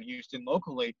 97.5 here in Houston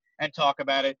locally and talk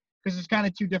about it because it's kind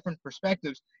of two different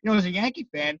perspectives. As a Yankee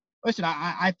fan, listen,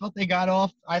 I felt they got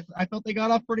off. I felt they got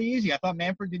off pretty easy. I thought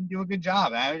Manfred didn't do a good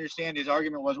job. I understand his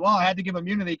argument was, well, I had to give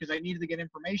immunity because I needed to get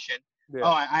information. Yeah.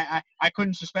 Oh, I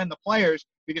couldn't suspend the players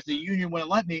because the union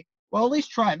wouldn't let me. Well, at least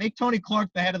try. Make Tony Clark,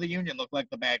 the head of the union, look like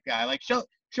the bad guy. Like,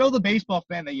 show the baseball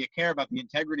fan that you care about the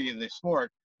integrity of this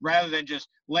sport rather than just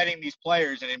letting these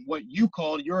players, and in what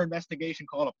your investigation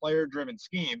called a player-driven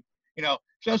scheme,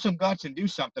 show some guts and do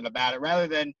something about it rather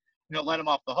than, let them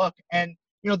off the hook. And,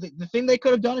 the thing they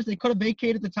could have done is they could have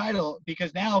vacated the title,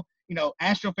 because now,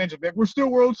 Astro fans are big. We're still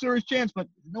World Series champs, but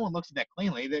no one looks at that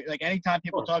cleanly. Like anytime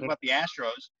people talk about the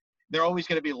Astros, they're always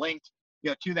going to be linked,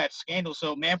 to that scandal.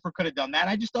 So Manfred could have done that.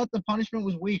 I just thought the punishment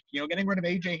was weak. Getting rid of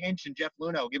AJ Hinch and Jeff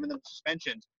Luhnow, giving them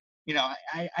suspensions.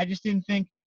 I just didn't think,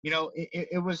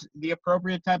 it was the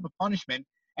appropriate type of punishment.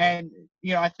 And,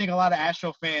 I think a lot of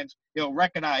Astro fans,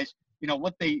 recognize,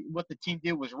 what the team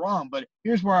did was wrong. But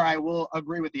here's where I will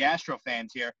agree with the Astro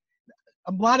fans here.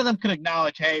 A lot of them could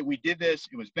acknowledge, hey, we did this.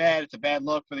 It was bad. It's a bad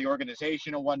look for the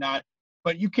organization and whatnot.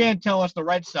 But you can't tell us the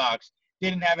Red Sox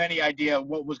didn't have any idea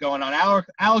what was going on.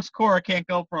 Alex Cora can't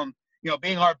go from,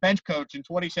 being our bench coach in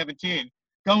 2017,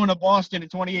 going to Boston in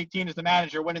 2018 as the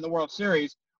manager, winning the World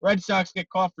Series. Red Sox get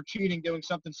caught for cheating, doing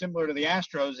something similar to the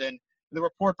Astros, and the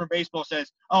report from baseball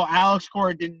says, oh, Alex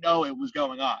Cora didn't know it was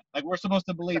going on. Like, we're supposed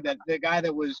to believe that the guy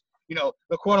that was, the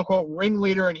quote-unquote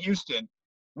ringleader in Houston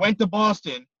went to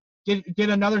Boston, did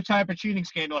another type of cheating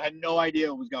scandal, had no idea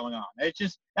what was going on. It's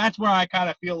just, that's where I kind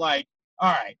of feel like,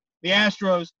 all right, the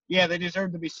Astros, yeah, they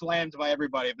deserve to be slammed by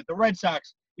everybody, but the Red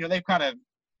Sox, they've kind of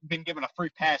been given a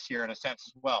free pass here in a sense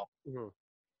as well. Mm-hmm.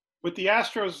 With the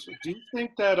Astros, do you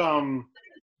think that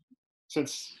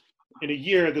since in a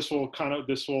year it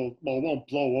won't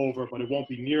blow over, but it won't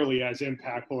be nearly as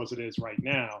impactful as it is right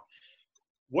now,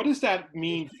 what does that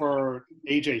mean for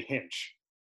AJ Hinch?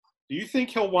 Do you think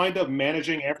he'll wind up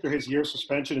managing after his year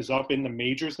suspension is up in the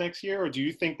majors next year, or do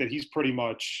you think that he's pretty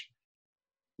much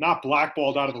not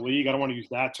blackballed out of the league? I don't want to use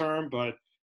that term, but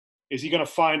is he going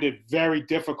to find it very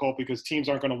difficult because teams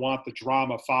aren't going to want the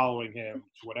drama following him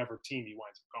to whatever team he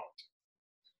winds up going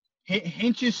to?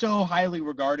 Hinch is so highly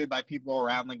regarded by people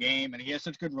around the game, and he has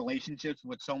such good relationships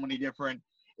with so many different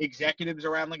executives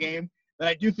around the game, that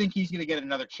I do think he's going to get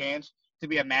another chance to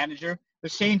be a manager. The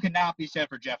same could not be said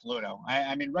for Jeff Luhnow.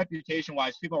 I mean,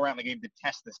 reputation-wise, people around the game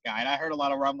detest this guy, and I heard a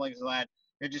lot of rumblings of that,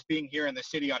 just being here in the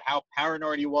city, on how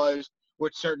paranoid he was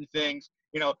with certain things.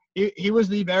 He was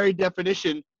the very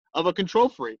definition of a control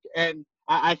freak, and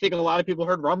I think a lot of people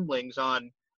heard rumblings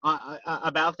on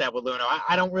about that with Luhnow.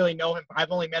 I don't really know him.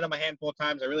 I've only met him a handful of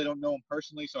times. I really don't know him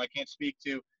personally, so I can't speak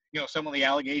to, some of the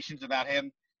allegations about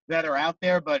him that are out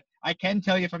there. But I can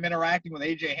tell you from interacting with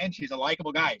AJ Hinch, he's a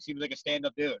likable guy. He seems like a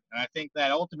stand-up dude. And I think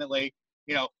that ultimately,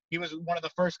 he was one of the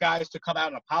first guys to come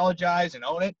out and apologize and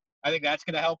own it. I think that's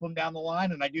going to help him down the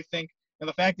line. And I do think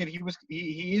the fact that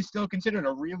he is still considered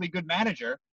a really good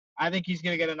manager, I think he's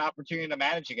going to get an opportunity to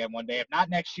manage again one day. If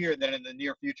not next year, then in the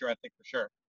near future, I think for sure.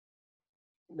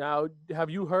 Now, have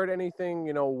you heard anything,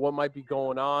 what might be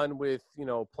going on with,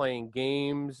 playing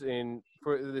games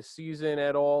for the season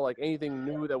at all? Like anything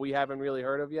new that we haven't really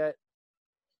heard of yet?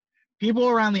 People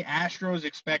around the Astros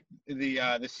expect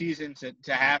the season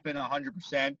to happen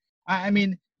 100%. I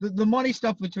mean, the money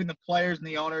stuff between the players and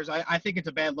the owners, I think it's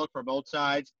a bad look for both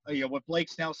sides. What Blake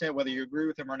Snell said, whether you agree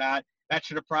with him or not, that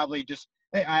should have probably just –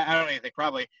 I don't even think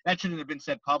probably that shouldn't have been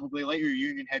said publicly. Let your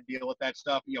union head deal with that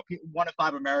stuff. 1 in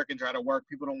 5 Americans are out of work.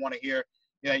 People don't want to hear,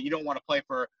 you don't want to play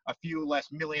for a few less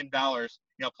 $1 million,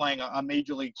 playing a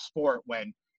major league sport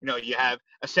when, you have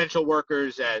essential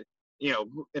workers at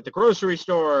the grocery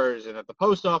stores and at the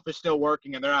post office still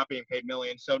working, and they're not being paid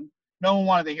millions. So no one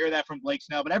wanted to hear that from Blake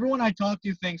Snell. But everyone I talked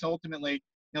to thinks ultimately,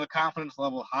 the confidence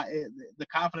level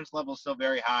is still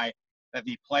very high that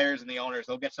the players and the owners,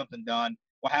 they'll get something done.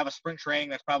 We'll have a spring training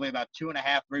that's probably about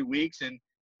 2.5, 3 weeks, and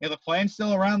the plan's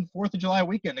still around the 4th of July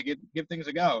weekend to give things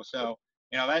a go. So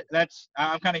that's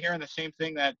I'm kind of hearing the same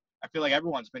thing that I feel like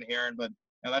everyone's been hearing, but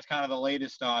that's kind of the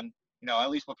latest on at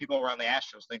least what people around the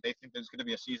Astros think. They think there's going to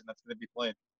be a season that's going to be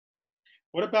played.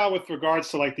 What about with regards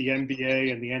to like the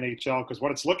NBA and the NHL? Because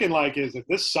what it's looking like is that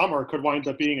this summer could wind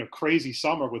up being a crazy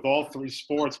summer with all 3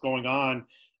 sports going on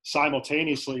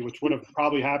simultaneously, which would have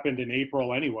probably happened in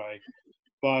April anyway.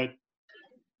 But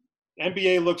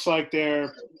NBA looks like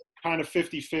they're kind of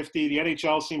 50-50. The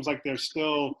NHL seems like they're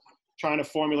still trying to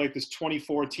formulate this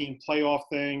 2014 playoff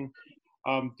thing.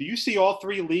 Do you see all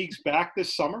 3 leagues back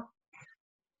this summer?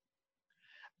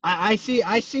 I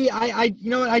you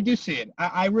know what, I do see it.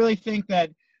 I really think that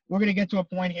we're going to get to a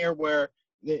point here where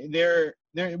it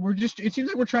seems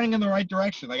like we're trending in the right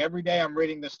direction. Like every day I'm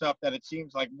reading this stuff that it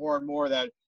seems like more and more that,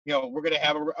 we're going to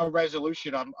have a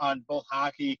resolution on both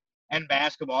hockey and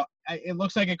basketball. It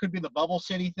looks like it could be the bubble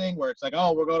city thing where it's like,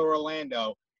 oh, we'll go to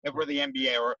Orlando if we're the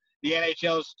NBA, or the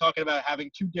NHL is talking about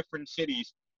having 2 different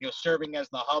cities, serving as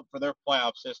the hub for their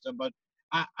playoff system. But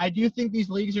I do think these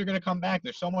leagues are going to come back.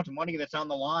 There's so much money that's on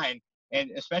the line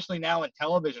and especially now in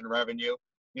television revenue,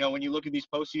 when you look at these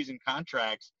postseason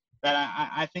contracts, that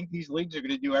I think these leagues are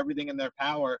going to do everything in their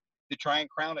power to try and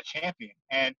crown a champion.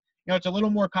 And, it's a little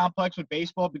more complex with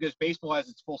baseball because baseball has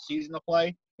its full season to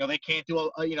play. They can't do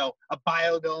a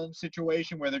biodome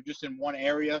situation where they're just in one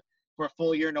area for a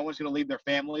full year. No one's going to leave their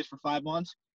families for 5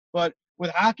 months. But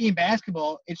with hockey and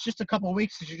basketball, it's just a couple of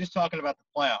weeks because you're just talking about the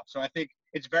playoffs. So I think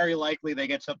it's very likely they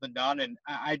get something done. And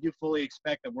I do fully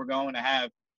expect that we're going to have,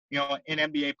 an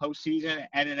NBA postseason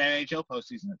and an NHL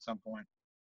postseason at some point.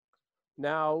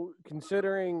 Now,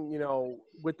 considering,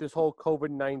 with this whole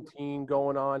COVID-19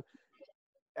 going on,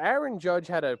 Aaron Judge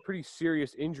had a pretty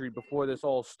serious injury before this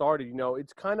all started.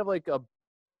 It's kind of like a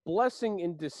blessing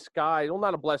in disguise. Well,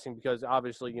 not a blessing because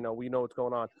obviously, we know what's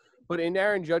going on. But in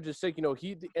Aaron Judge's sake,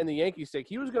 he and the Yankees' sake,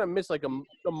 he was going to miss like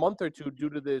a month or two due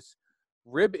to this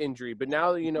rib injury. But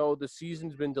now, the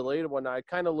season's been delayed and whatnot, it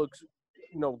kind of looks,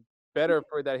 better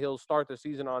for that he'll start the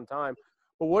season on time.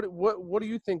 But what do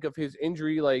you think of his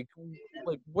injury? Like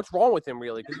what's wrong with him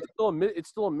really? Because it's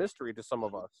still a mystery to some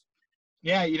of us.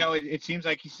 Yeah, it seems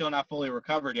like he's still not fully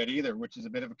recovered yet either, which is a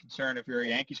bit of a concern if you're a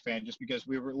Yankees fan, just because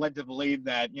we were led to believe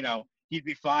that, he'd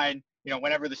be fine,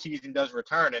 whenever the season does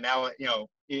return. And now,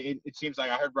 it seems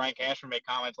like I heard Brian Cashman make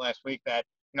comments last week that,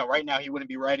 right now he wouldn't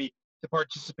be ready to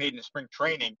participate in spring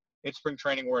training if spring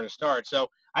training were to start. So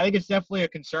I think it's definitely a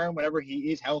concern whenever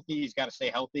he is healthy. He's got to stay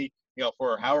healthy,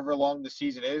 for however long the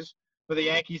season is for the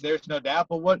Yankees. There's no doubt.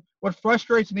 But what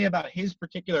frustrates me about his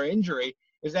particular injury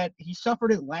is that he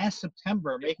suffered it last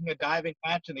September making a diving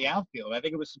catch in the outfield. I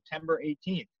think it was September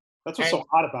 18th. That's what's so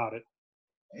hot about it.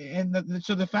 And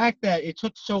so the fact that it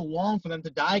took so long for them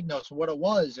to diagnose what it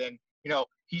was, and,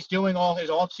 he's doing all his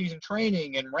off-season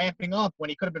training and ramping up when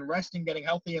he could have been resting, getting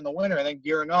healthy in the winter, and then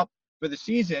gearing up for the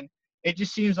season, it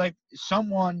just seems like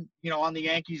someone, on the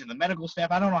Yankees and the medical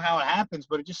staff, I don't know how it happens,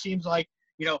 but it just seems like,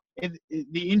 the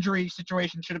injury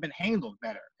situation should have been handled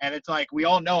better. And it's like we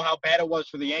all know how bad it was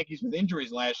for the Yankees with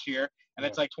injuries last year. And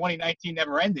it's like 2019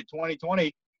 never ended.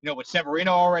 2020, with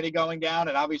Severino already going down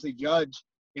and obviously Judge,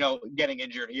 getting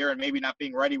injured here and maybe not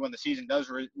being ready when the season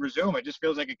does resume. It just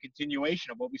feels like a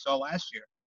continuation of what we saw last year.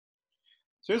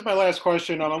 So here's my last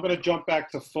question. I'm going to jump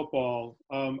back to football.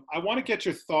 I want to get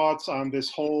your thoughts on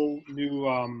this whole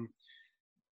new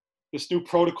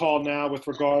protocol now with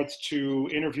regards to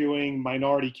interviewing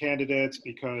minority candidates,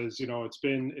 because it's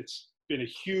been a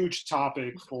huge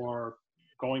topic for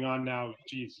going on now,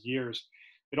 years.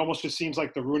 It almost just seems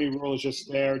like the Rooney Rule is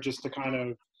just there just to kind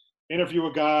of interview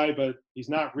a guy, but he's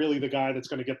not really the guy that's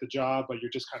going to get the job, but you're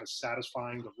just kind of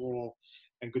satisfying the rule.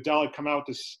 And Goodell had come out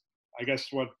this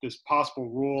possible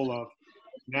rule of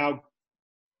now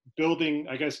building,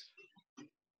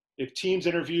 if teams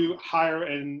hire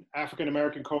an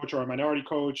African-American coach or a minority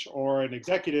coach or an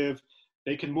executive,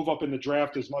 they can move up in the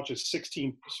draft as much as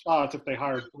 16 spots if they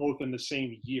hired both in the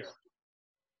same year.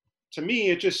 To me,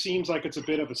 it just seems like it's a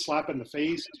bit of a slap in the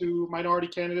face to minority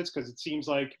candidates, because it seems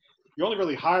like you're only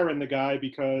really hiring the guy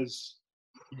because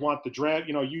you want the draft.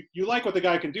 You like what the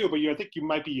guy can do, but I think you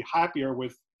might be happier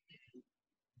with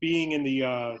being in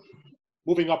the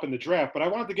moving up in the draft. But I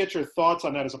wanted to get your thoughts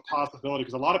on that as a possibility,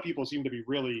 because a lot of people seem to be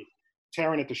really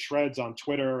tearing it to shreds on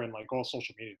Twitter and all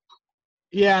social media.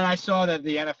 Yeah, and I saw that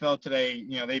the NFL today,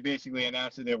 they basically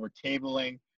announced that they were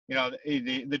tabling,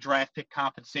 the draft pick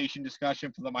compensation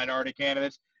discussion for the minority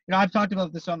candidates. I've talked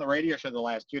about this on the radio show the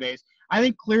last 2 days. I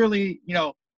think clearly,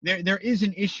 there is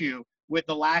an issue with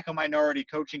the lack of minority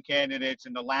coaching candidates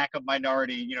and the lack of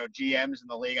minority, GMs in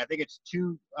the league. I think it's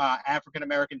 2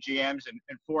 African-American GMs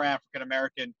and 4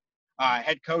 African-American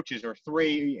head coaches, or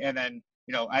 3. And then,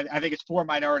 I think it's 4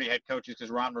 minority head coaches,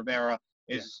 because Ron Rivera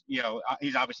is,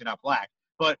 he's obviously not black.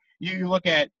 But you look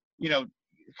at,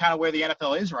 kind of where the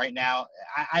NFL is right now.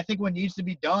 I think what needs to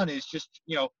be done is just,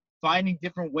 finding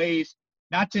different ways,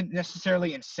 not to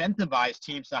necessarily incentivize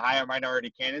teams to hire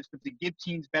minority candidates, but to give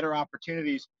teams better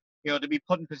opportunities, to be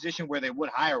put in position where they would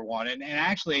hire one. And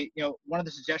actually, one of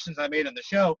the suggestions I made on the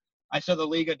show, I saw the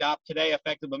league adopt today,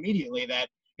 effective immediately, that,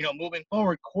 moving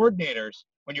forward, coordinators,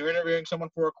 when you're interviewing someone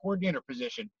for a coordinator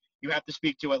position, you have to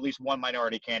speak to at least one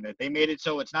minority candidate. They made it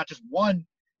so it's not just one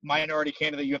minority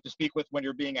candidate you have to speak with when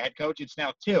you're being a head coach. It's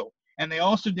now 2. And they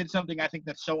also did something I think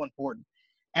that's so important.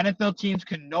 NFL teams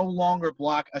can no longer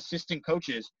block assistant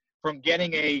coaches from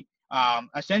getting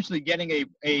essentially getting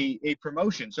a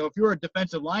promotion. So if you're a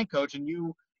defensive line coach and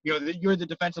you're the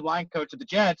defensive line coach of the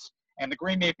Jets, and the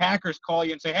Green Bay Packers call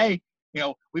you and say, hey,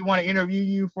 we want to interview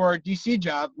you for our DC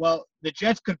job. Well, the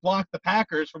Jets could block the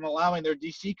Packers from allowing their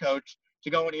DC coach to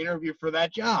go and interview for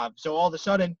that job. So all of a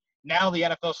sudden, now the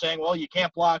NFL saying, well, you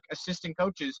can't block assistant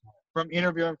coaches from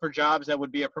interviewing for jobs that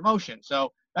would be a promotion.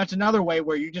 So that's another way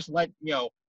where you just let,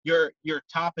 your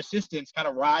top assistants kind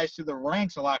of rise to the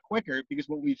ranks a lot quicker, because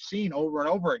what we've seen over and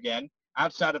over again,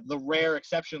 outside of the rare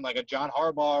exception like a John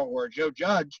Harbaugh or a Joe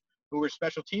Judge, who were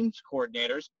special teams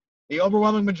coordinators, the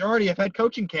overwhelming majority of head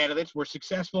coaching candidates were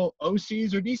successful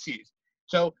OCs or DCs.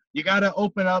 So you got to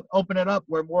open it up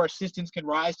where more assistants can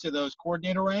rise to those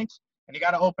coordinator ranks, and you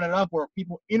got to open it up where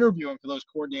people interviewing for those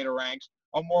coordinator ranks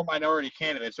are more minority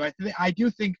candidates. So I do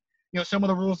think some of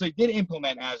the rules they did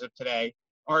implement as of today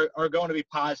are going to be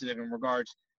positive in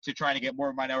regards to trying to get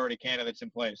more minority candidates in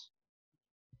place.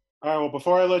 All right. Well,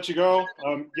 before I let you go,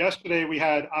 yesterday we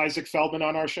had Isaac Feldman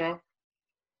on our show.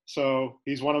 So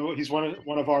he's one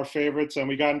of our favorites, and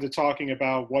we got into talking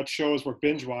about what shows we're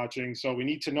binge watching. So we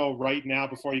need to know right now,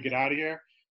 before you get out of here,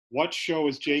 what show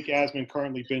is Jake Asman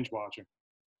currently binge watching?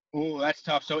 Oh, that's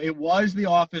tough. So it was The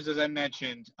Office, as I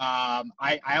mentioned.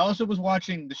 I also was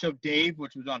watching the show Dave,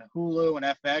 which was on Hulu and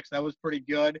FX. That was pretty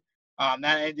good.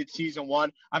 That ended season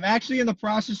 1. I'm actually in the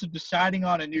process of deciding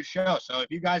on a new show. So if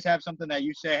you guys have something that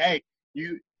you say, hey,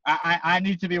 I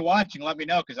need to be watching, let me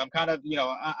know, because I'm kind of,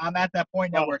 I'm at that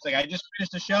point now where it's like I just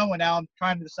finished a show and now I'm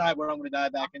trying to decide what I'm going to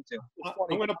dive back into.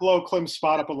 I'm going to blow Clem's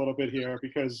spot up a little bit here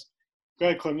because – go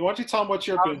ahead, Clem. Why don't you tell him what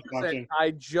you're binge watching?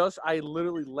 I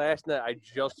literally last night I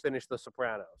just finished The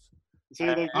Sopranos. See,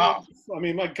 I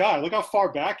mean, my God, look how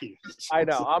far back he is. I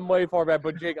know, I'm way far back,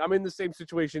 but Jake, I'm in the same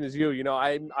situation as you.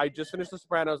 I just finished The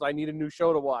Sopranos. I need a new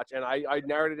show to watch, and I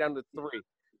narrowed it down to 3. It's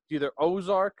either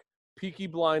Ozark, Peaky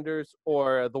Blinders,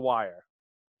 or The Wire.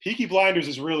 Peaky Blinders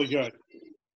is really good.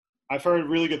 I've heard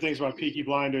really good things about Peaky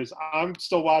Blinders. I'm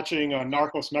still watching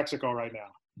Narcos Mexico right now.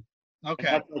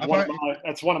 Okay.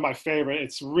 That's one of my favorite.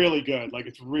 It's really good. Like,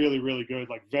 it's really, really good.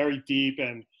 Like, very deep,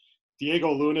 and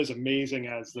Diego Luna is amazing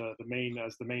as the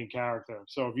main character.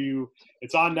 So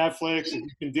it's on Netflix. If you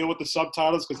can deal with the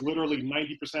subtitles, because literally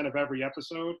 90% of every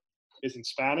episode is in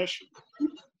Spanish,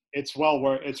 it's well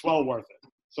worth it.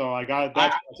 So that's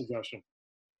my suggestion.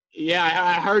 Yeah,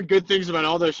 I heard good things about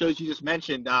all those shows you just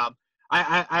mentioned.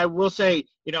 I will say,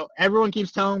 everyone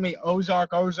keeps telling me Ozark.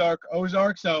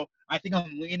 So I think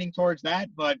I'm leaning towards that.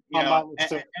 But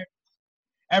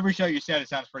every show you said, it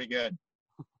sounds pretty good.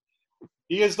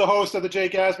 He is the host of the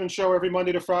Jake Asman Show every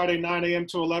Monday to Friday, 9 a.m.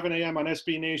 to 11 a.m. on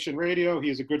SB Nation Radio. He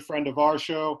is a good friend of our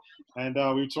show. And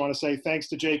we just want to say thanks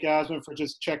to Jake Asman for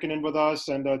just checking in with us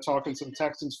and talking some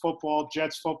Texans football,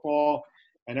 Jets football,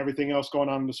 and everything else going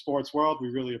on in the sports world.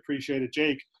 We really appreciate it.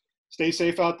 Jake, stay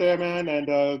safe out there, man.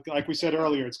 And like we said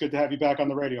earlier, it's good to have you back on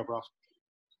the radio, bro.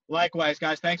 Likewise,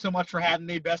 guys. Thanks so much for having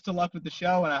me. Best of luck with the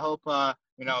show. And I hope,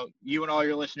 you and all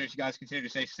your listeners, you guys continue to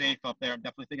stay safe up there. I'm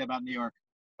definitely thinking about New York.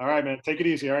 All right, man. Take it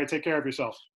easy. All right. Take care of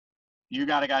yourself. You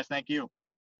got it, guys. Thank you.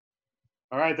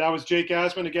 All right. That was Jake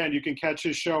Asman. Again, you can catch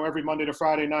his show every Monday to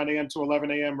Friday, 9 a.m. to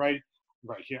 11 a.m. right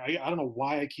here. I don't know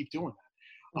why I keep doing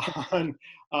that.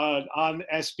 On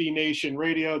SB Nation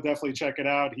Radio. Definitely check it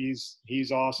out.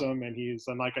 He's awesome. And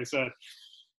like I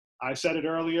said it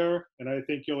earlier, and I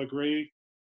think you'll agree.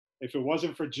 If it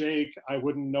wasn't for Jake, we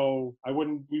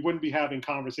wouldn't be having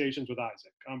conversations with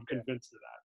Isaac. I'm convinced of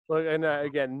that. Look, and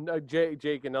again,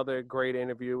 Jake, another great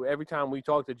interview. Every time we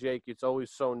talk to Jake, it's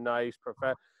always so nice,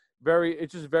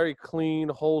 it's just very clean,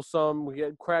 wholesome. We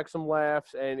crack some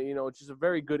laughs, and it's just a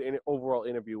very good overall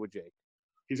interview with Jake.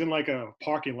 He's in like a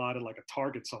parking lot at like a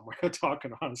Target somewhere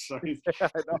talking on. So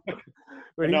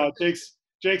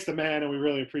Jake's the man, and we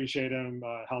really appreciate him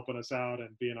helping us out and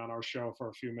being on our show for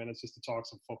a few minutes just to talk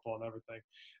some football and everything.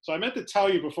 So I meant to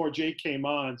tell you before Jake came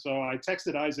on. So I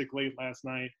texted Isaac late last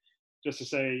night just to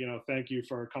say, thank you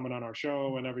for coming on our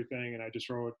show and everything. And I just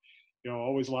wrote,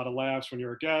 always a lot of laughs when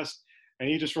you're a guest. And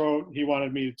he just wrote, he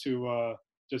wanted me to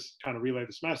just kind of relay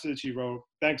this message. He wrote,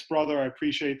 thanks, brother. I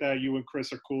appreciate that. You and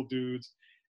Chris are cool dudes.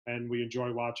 And we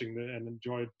enjoy watching and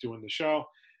enjoy doing the show.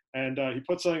 And he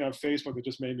put something on Facebook that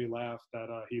just made me laugh that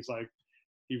he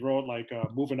wrote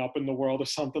moving up in the world or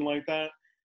something like that.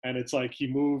 And it's like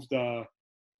he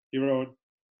wrote,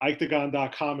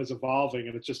 Ictagon.com is evolving,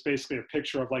 and it's just basically a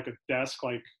picture of like a desk,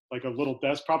 like a little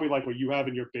desk, probably like what you have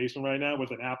in your basement right now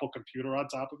with an Apple computer on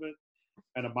top of it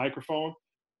and a microphone.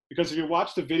 Because if you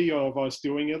watch the video of us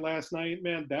doing it last night,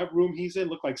 man, that room he's in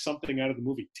looked like something out of the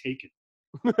movie Taken.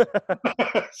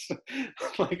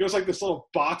 Like it was like this little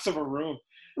box of a room,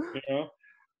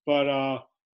 But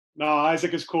no,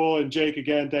 Isaac is cool, and Jake,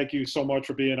 again, thank you so much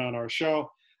for being on our show.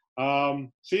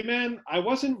 See, man, I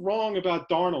wasn't wrong about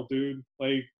Darnold, dude.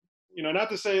 Like, not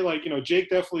to say Jake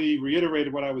definitely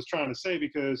reiterated what I was trying to say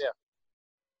because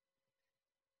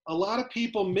a lot of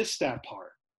people missed that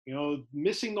part. You know,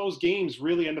 missing those games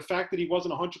really, and the fact that he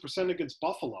wasn't 100% against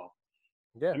Buffalo.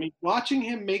 Yeah. I mean, watching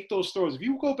him make those throws, if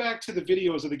you go back to the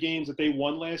videos of the games that they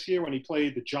won last year when he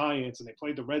played the Giants and they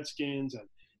played the Redskins and,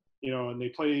 you know, and they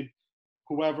played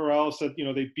whoever else that, you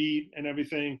know, they beat and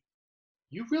everything,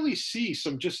 you really see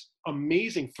some just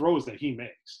amazing throws that he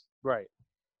makes. Right.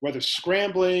 Whether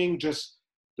scrambling, just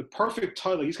the perfect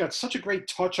touch. Like, he's got such a great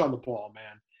touch on the ball,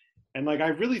 man. And, like, I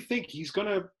really think he's going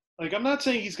to, like, I'm not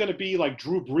saying he's going to be like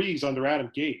Drew Brees under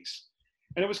Adam Gase.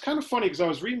 And it was kind of funny because I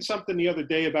was reading something the other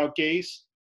day about Gase,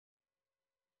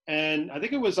 and I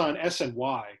think it was on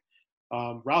SNY.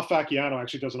 Ralph Facciano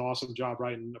actually does an awesome job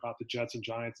writing about the Jets and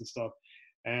Giants and stuff.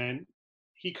 And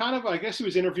he kind of, I guess he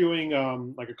was interviewing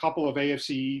like a couple of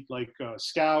AFC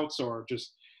scouts, or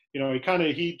just, you know,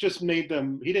 he just made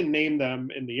them, he didn't name them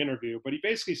in the interview, but he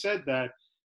basically said that,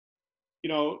 you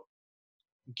know,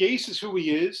 Gase is who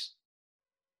he is,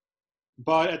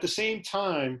 but at the same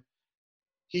time,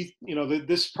 he, you know,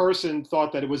 this person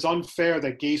thought that it was unfair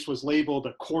that Gase was labeled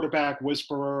a quarterback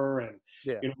whisperer and,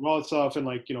 you know, all that stuff. And,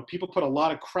 like, you know, people put a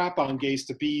lot of crap on Gase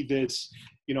to be this,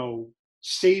 you know,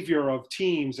 savior of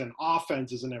teams and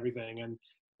offenses and everything. And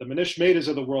the Manish Mehtas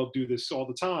of the world do this all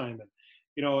the time. And,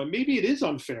 you know, and maybe it is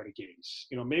unfair to Gase.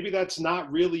 You know, maybe that's not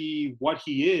really what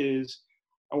he is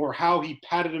or how he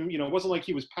patted him. You know, it wasn't like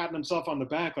he was patting himself on the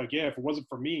back like, yeah, if it wasn't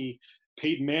for me,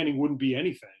 Peyton Manning wouldn't be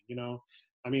anything, you know.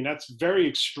 I mean, that's very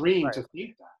extreme to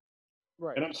think that.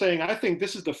 Right. And I'm saying I think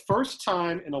this is the first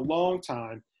time in a long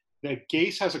time that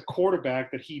Gase has a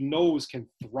quarterback that he knows can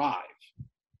thrive.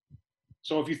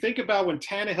 So if you think about when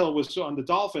Tannehill was on the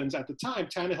Dolphins, at the time,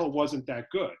 Tannehill wasn't that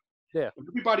good. Yeah.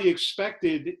 Everybody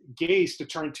expected Gase to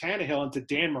turn Tannehill into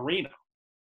Dan Marino.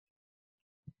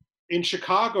 In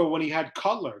Chicago, when he had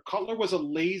Cutler was a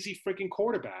lazy freaking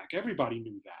quarterback. Everybody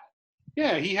knew that.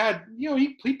 Yeah, he had, you know,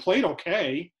 he played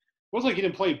okay. It wasn't like he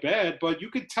didn't play bad, but you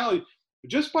could tell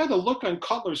just by the look on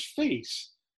Cutler's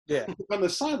face on the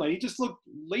sideline, he just looked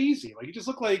lazy. Like, he just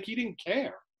looked like he didn't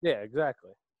care. Yeah,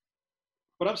 exactly.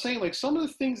 But I'm saying, like, some of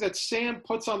the things that Sam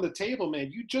puts on the table,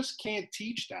 man, you just can't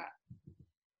teach that.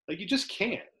 Like, you just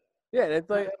can't. Yeah, and it's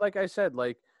like I said,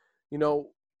 like, you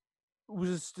know, it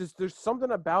was just, there's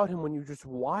something about him when you just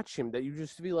watch him that you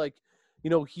just feel like, you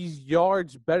know, he's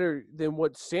yards better than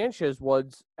what Sanchez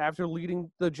was after leading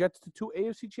the Jets to 2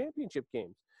 AFC championship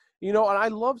games. You know, and I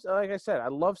love, like I said, I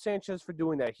love Sanchez for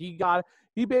doing that. He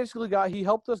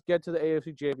helped us get to the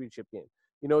AFC championship game.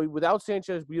 You know, without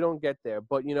Sanchez, we don't get there.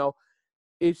 But, you know,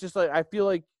 it's just like, I feel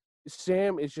like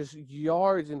Sam is just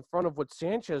yards in front of what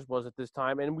Sanchez was at this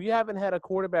time. And we haven't had a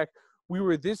quarterback we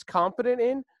were this confident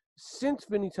in since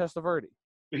Vinny Testaverde.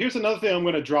 But here's another thing I'm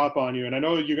going to drop on you, and I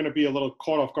know you're going to be a little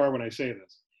caught off guard when I say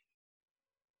this.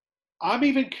 I'm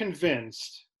even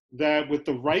convinced that with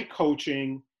the right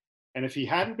coaching, and if he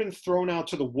hadn't been thrown out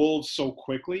to the Wolves so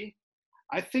quickly,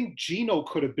 I think Geno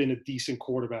could have been a decent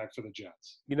quarterback for the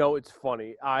Jets. You know, it's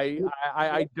funny. I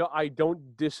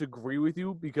don't disagree with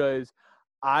you because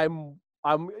I'm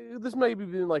this may be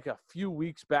been like a few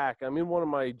weeks back. I'm in one of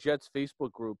my Jets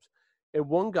Facebook groups, and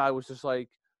one guy was just like,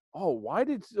 oh, why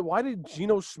did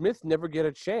Geno Smith never get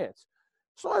a chance?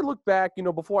 So I looked back, you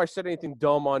know, before I said anything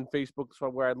dumb on Facebook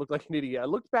where I looked like an idiot, I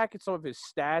looked back at some of his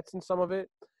stats and some of it.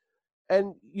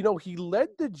 And, you know, he led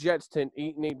the Jets to an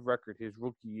 8-8 record his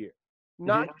rookie year.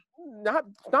 Not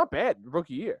bad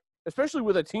rookie year, especially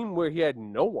with a team where he had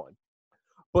no one.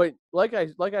 But like I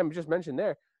just mentioned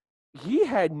there, he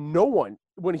had no one.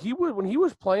 When he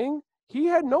was playing, he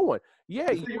had no one. Yeah.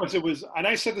 It was, and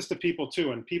I said this to people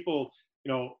too, and people,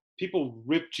 you know, people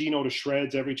ripped Geno to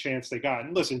shreds every chance they got.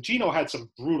 And listen, Geno had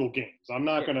some brutal games. I'm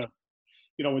not going to,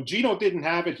 you know, when Geno didn't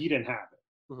have it, he didn't have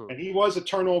it. Mm-hmm. And he was a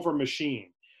turnover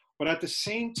machine. But at the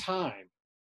same time,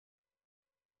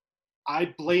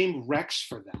 I blame Rex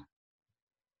for that.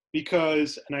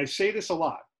 Because, and I say this a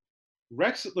lot,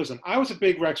 Rex, listen, I was a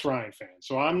big Rex Ryan fan.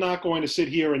 So I'm not going to sit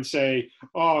here and say,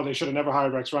 oh, they should have never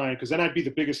hired Rex Ryan, because then I'd be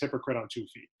the biggest hypocrite on 2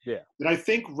 feet. Yeah. Did I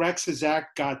think Rex's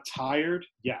act got tired?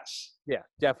 Yes. Yeah,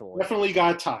 definitely. Definitely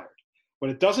got tired. But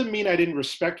it doesn't mean I didn't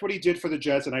respect what he did for the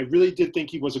Jets, and I really did think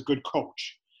he was a good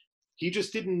coach. He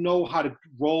just didn't know how to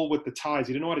roll with the ties.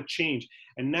 He didn't know how to change.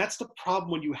 And that's the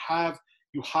problem when you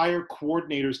hire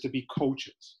coordinators to be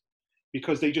coaches,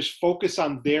 because they just focus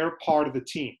on their part of the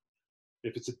team.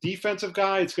 If it's a defensive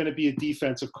guy, it's going to be a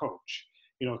defensive coach.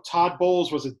 You know, Todd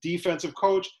Bowles was a defensive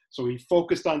coach, so he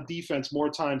focused on defense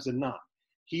more times than not.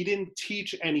 He didn't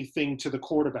teach anything to the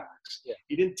quarterbacks. Yeah.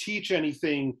 He didn't teach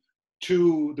anything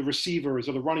to the receivers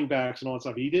or the running backs and all that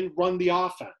stuff. He didn't run the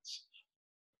offense.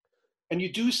 And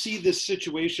you do see this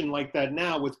situation like that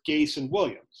now with Gase and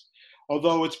Williams.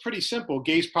 Although it's pretty simple.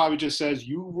 Gase probably just says,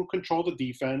 you will control the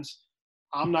defense.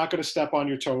 I'm not going to step on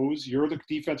your toes. You're the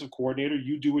defensive coordinator.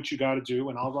 You do what you got to do,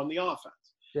 and I'll run the offense.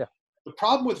 Yeah. The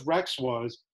problem with Rex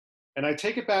was, and I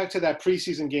take it back to that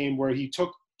preseason game where he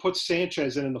put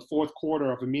Sanchez in the fourth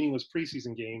quarter of a meaningless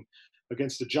preseason game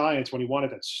against the Giants when he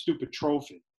wanted that stupid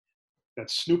trophy,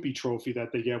 that Snoopy trophy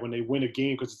that they get when they win a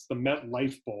game because it's the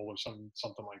MetLife Bowl or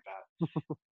something like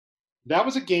that. That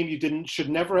was a game you should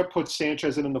never have put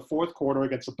Sanchez in the fourth quarter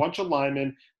against a bunch of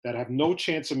linemen that have no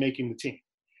chance of making the team.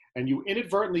 And you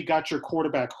inadvertently got your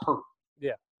quarterback hurt.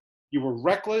 Yeah. You were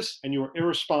reckless and you were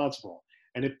irresponsible.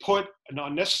 And it put an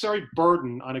unnecessary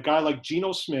burden on a guy like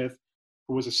Geno Smith,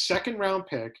 who was a second-round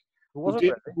pick,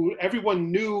 who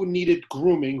everyone knew needed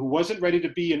grooming, who wasn't ready to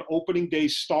be an opening day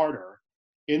starter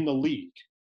in the league.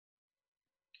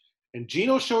 And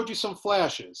Geno showed you some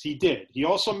flashes. He did. He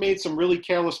also made some really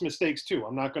careless mistakes too.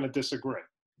 I'm not going to disagree.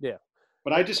 Yeah.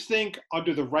 But I just think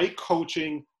under the right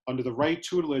coaching, under the right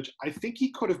tutelage, I think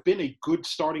he could have been a good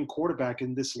starting quarterback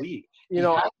in this league. He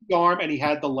had the arm and he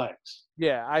had the legs.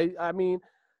 Yeah, I mean,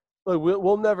 look,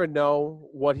 we'll never know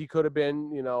what he could have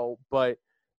been, but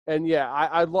and yeah,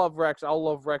 I love Rex. I'll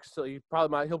love Rex till he'll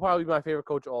probably be my favorite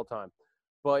coach of all time.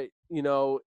 But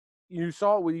you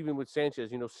saw it even with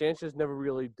Sanchez. Sanchez never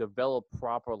really developed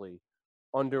properly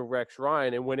under Rex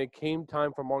Ryan, and when it came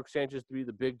time for Mark Sanchez to be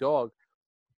the big dog,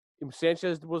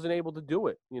 Sanchez wasn't able to do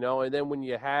it. And then when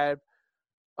you had,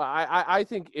 I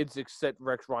think Idzik set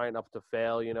Rex Ryan up to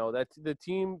fail. That's the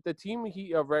team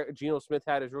Geno Smith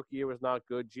had his rookie year was not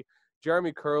good.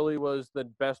 Jeremy Curley was the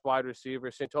best wide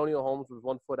receiver. Santonio Holmes was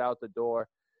 1 foot out the door.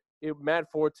 Matt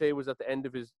Forte was at the end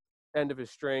of his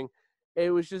string.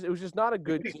 It was just not a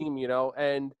good team,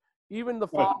 and even the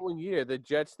following year, the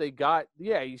Jets,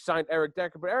 he signed Eric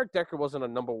Decker, but Eric Decker wasn't a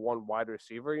number one wide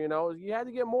receiver, you had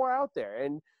to get more out there.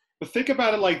 But think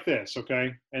about it like this,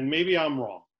 okay? And maybe I'm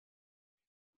wrong.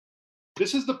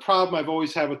 This is the problem I've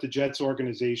always had with the Jets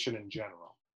organization in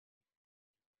general.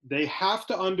 They have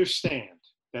to understand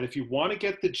that if you want to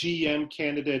get the GM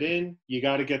candidate in, you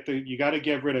got to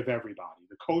get rid of everybody.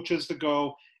 The coach has to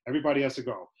go, everybody has to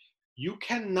go. You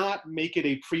cannot make it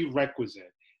a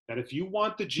prerequisite that if you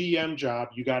want the GM job,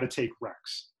 you got to take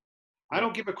Rex. I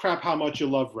don't give a crap how much you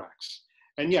love Rex.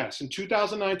 And yes, in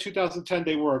 2009, 2010,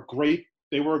 they were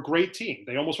a great team.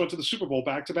 They almost went to the Super Bowl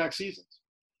back-to-back seasons.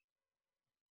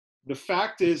 The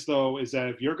fact is, though, is that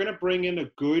if you're going to bring in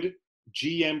a good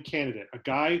GM candidate, a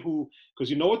guy who, because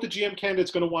you know what the GM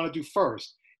candidate's going to want to do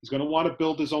first, he's going to want to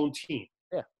build his own team.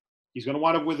 Yeah. He's going to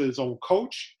want to with his own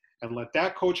coach and let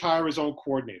that coach hire his own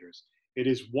coordinators. It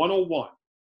is 101,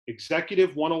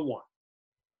 executive 101.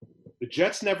 The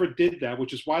Jets never did that,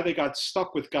 which is why they got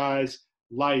stuck with guys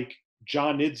like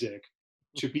John Idzik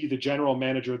to be the general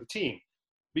manager of the team.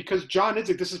 Because John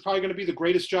Idzik, this is probably going to be the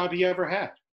greatest job he ever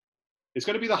had. It's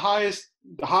going to be the highest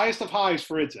of highs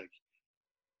for Idzik.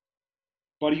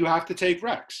 But you have to take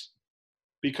Rex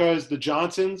because the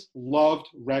Johnsons loved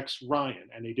Rex Ryan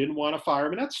and they didn't want to fire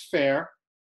him. And that's fair.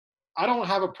 I don't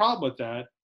have a problem with that.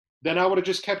 Then I would have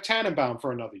just kept Tannenbaum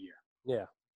for another year. Yeah.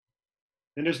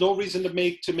 And there's no reason to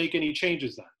make any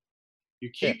changes then. You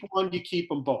keep one, you keep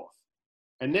them both.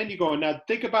 And then you go, now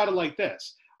think about it like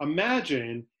this.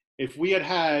 Imagine if we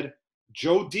had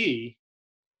Joe D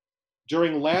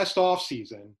during last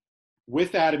offseason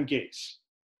with Adam Gase.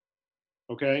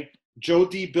 Okay? Joe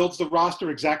D builds the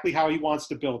roster exactly how he wants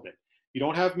to build it. You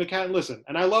don't have Maccagnan. Listen,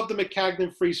 and I love the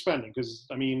Maccagnan free spending because,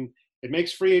 it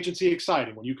makes free agency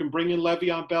exciting when you can bring in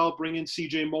Le'Veon Bell, bring in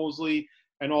C.J. Mosley,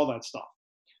 and all that stuff.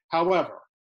 However,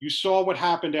 you saw what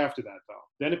happened after that, though.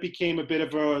 Then it became a bit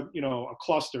of a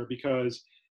cluster because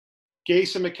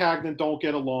Gase and Maccagnan don't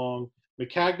get along.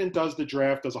 Maccagnan does the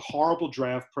draft, does a horrible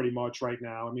draft pretty much right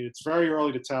now. It's very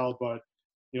early to tell, but,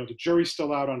 the jury's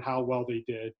still out on how well they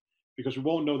did because we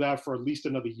won't know that for at least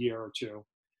another year or two.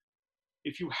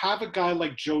 If you have a guy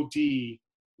like Joe D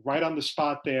right on the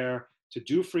spot there, to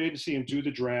do free agency and do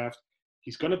the draft,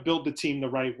 he's going to build the team the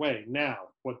right way. Now,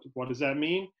 what does that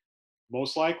mean?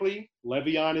 Most likely,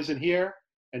 Le'Veon isn't here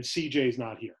and CJ's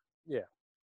not here. Yeah.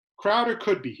 Crowder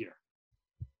could be here.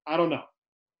 I don't know.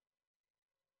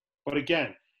 But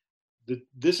again,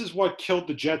 this is what killed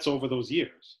the Jets over those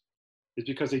years. Is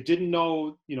because they didn't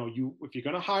know, if you're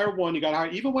going to hire one, you got to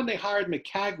hire. Even when they hired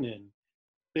Maccagnan,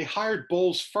 they hired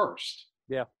Bowles first.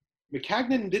 Yeah.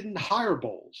 Maccagnan didn't hire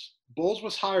Bowles. Bowles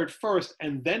was hired first,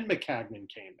 and then Maccagnan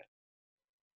came in.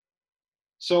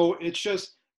 So it's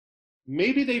just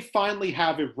maybe they finally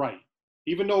have it right,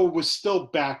 even though it was still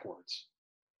backwards,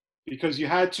 because you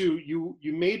had to you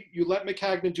let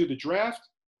Maccagnan do the draft,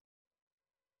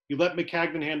 you let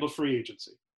Maccagnan handle free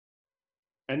agency,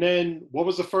 And then what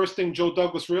was the first thing Joe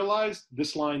Douglas realized?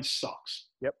 This line sucks.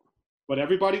 Yep. But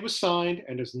everybody was signed,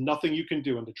 and there's nothing you can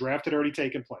do, and the draft had already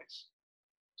taken place.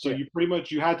 So Yeah. you pretty much,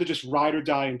 you had to just ride or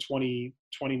die in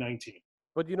 2019.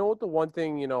 But you know what? The one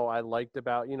thing, you know, I liked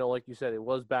about, you know, like you said, it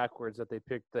was backwards that they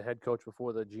picked the head coach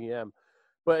before the GM.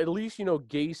 But at least, you know,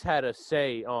 Gase had a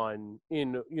say on,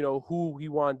 you know, who he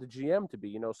wanted the GM to be,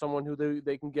 you know, someone who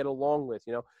they can get along with,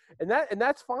 you know. And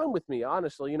that's fine with me,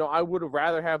 honestly. You know, I would have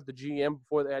rather have the GM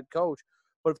before the head coach.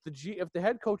 But if the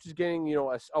head coach is getting, you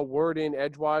know, a word in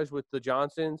edgewise with the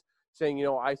Johnsons saying, you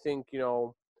know, I think, you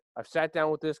know, I've sat down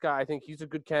with this guy. I think he's a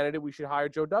good candidate. We should hire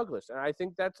Joe Douglas. And I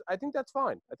think that's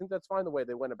fine. I think that's fine the way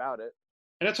they went about it.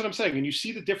 And that's what I'm saying. And you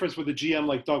see the difference with a GM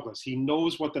like Douglas. He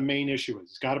knows what the main issue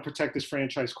is. He's got to protect his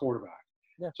franchise quarterback.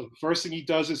 Yeah. So the first thing he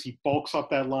does is he bulks up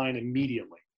that line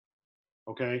immediately.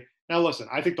 Okay? Now, listen,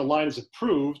 I think the line is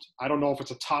improved. I don't know if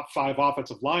it's a top 5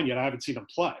 offensive line yet. I haven't seen him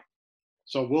play.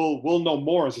 So we'll know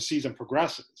more as the season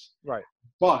progresses. Right.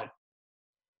 But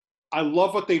I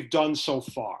love what they've done so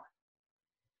far.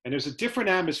 And there's a different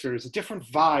atmosphere. There's a different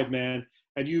vibe, man.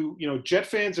 And you know, Jet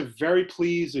fans are very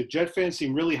pleased. The Jet fans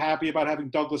seem really happy about having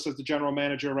Douglas as the general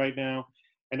manager right now.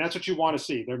 And that's what you want to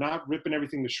see. They're not ripping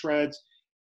everything to shreds.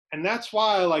 And that's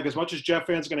why, like, as much as Jet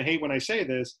fans are going to hate when I say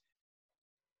this,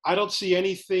 I don't see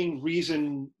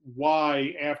reason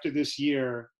why after this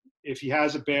year, if he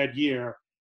has a bad year,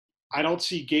 I don't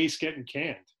see Gase getting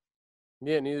canned.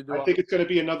 Yeah, neither do I. I think it's going to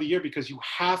be another year because you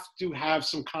have to have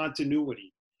some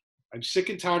continuity. I'm sick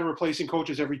and tired of replacing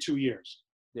coaches every 2 years.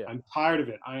 Yeah. I'm tired of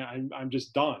it. I'm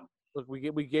just done. Look, we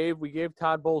gave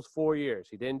Todd Bowles 4 years.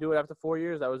 He didn't do it after 4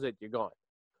 years. That was it. You're gone.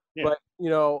 Yeah. But you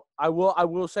know, I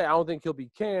will say I don't think he'll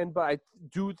be canned, but I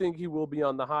do think he will be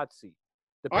on the hot seat.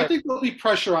 I think there'll be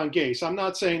pressure on Gase. I'm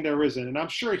not saying there isn't, and I'm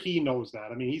sure he knows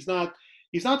that. I mean, he's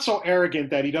not so arrogant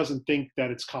that he doesn't think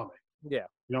that it's coming. Yeah.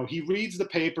 You know, he reads the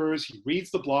papers, he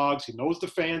reads the blogs, he knows the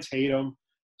fans hate him.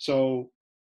 So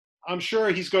I'm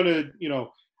sure he's going to, you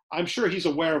know, I'm sure he's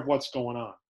aware of what's going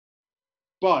on.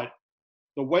 But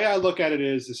the way I look at it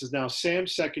is this is now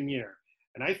Sam's second year.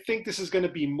 And I think this is going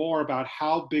to be more about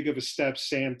how big of a step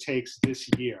Sam takes this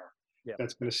year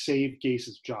that's going to save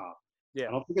Gase's job. Yeah.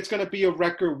 I don't think it's going to be a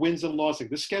record wins and losses.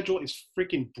 This schedule is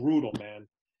freaking brutal, man.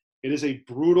 It is a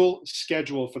brutal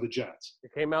schedule for the Jets.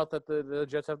 It came out that the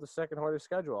Jets have the second hardest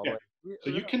schedule. Yeah. Like,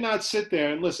 So you cannot sit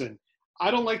there and listen. I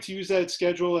don't like to use that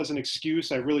schedule as an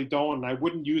excuse. I really don't, and I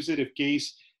wouldn't use it if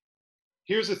Gase.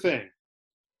 Here's the thing.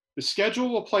 The schedule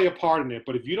will play a part in it,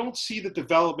 but if you don't see the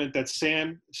development that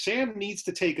Sam needs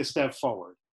to take a step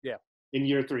forward in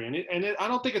year 3. I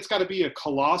don't think it's got to be a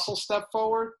colossal step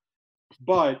forward,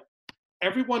 but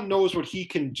everyone knows what he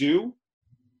can do.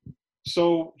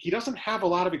 So he doesn't have a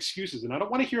lot of excuses. And I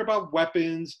don't want to hear about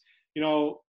weapons, you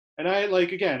know, and I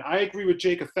agree with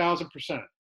Jake 1,000%.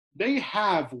 They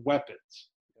have weapons.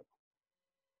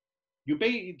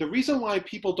 The reason why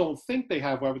people don't think they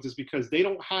have weapons is because they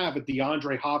don't have a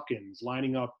DeAndre Hopkins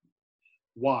lining up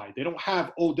wide. They don't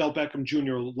have Odell Beckham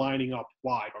Jr. lining up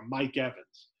wide or Mike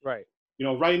Evans. Right. You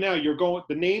know, right now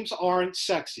the names aren't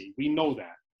sexy. We know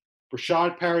that.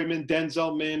 Rashad Perryman,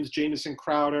 Denzel Mims, Jamison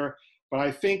Crowder. But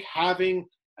I think having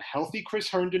a healthy Chris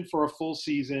Herndon for a full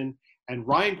season and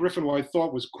Ryan Griffin, who I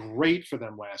thought was great for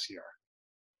them last year,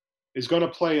 is going to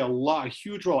play a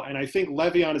huge role. And I think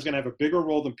Le'Veon is going to have a bigger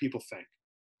role than people think.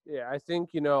 Yeah, I think,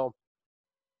 you know,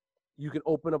 you can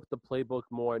open up the playbook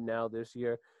more now this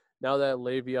year. Now that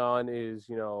Le'Veon is,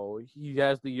 you know, he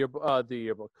has the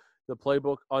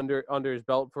playbook under his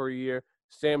belt for a year.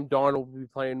 Sam Darnold will be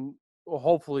playing. Well,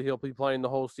 hopefully he'll be playing the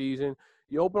whole season.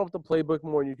 You open up the playbook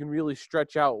more, and you can really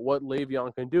stretch out what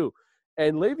Le'Veon can do.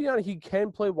 And Le'Veon, he can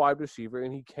play wide receiver,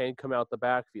 and he can come out the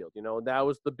backfield. You know, that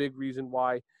was the big reason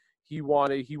why he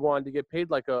wanted to get paid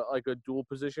like a dual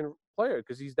position player,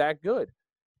 because he's that good,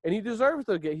 and he deserves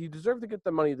to get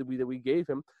the money that we gave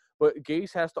him. But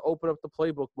Gase has to open up the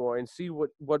playbook more and see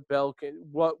what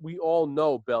we all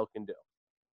know Bell can do.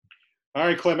 All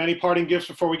right, Clem. Any parting gifts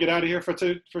before we get out of here for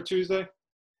Tuesday?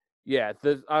 Yeah,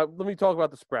 let me talk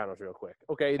about the Sopranos real quick.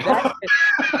 Okay,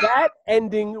 that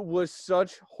ending was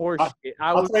such horseshit.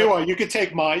 I'll tell you what. You could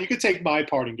take my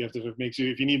parting gift if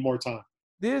you need more time.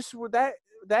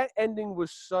 That ending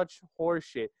was such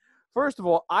horseshit. First of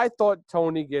all, I thought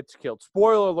Tony gets killed.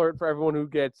 Spoiler alert for everyone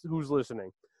who's listening.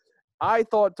 I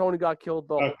thought Tony got killed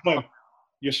though. Clem,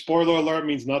 your spoiler alert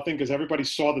means nothing because everybody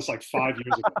saw this like 5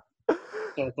 years ago.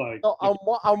 So it's like, so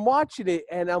I'm watching it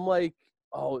and I'm like,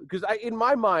 oh, because in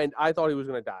my mind I thought he was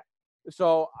gonna die.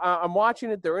 So I'm watching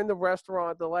it. They're in the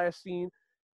restaurant, the last scene,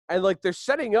 and like they're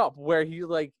setting up where he's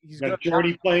gonna Got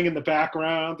Jordy playing in the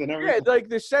background and yeah, everything. like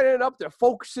they're setting it up. They're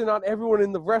focusing on everyone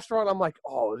in the restaurant. I'm like,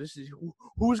 oh, this is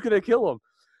who's gonna kill him.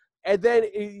 And then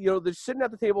they're sitting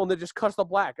at the table and they just cuts the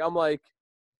black. I'm like,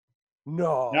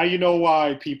 no. Now you know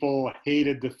why people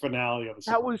hated the finale of the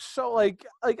That was so like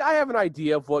I have an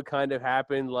idea of what kind of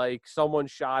happened. Like someone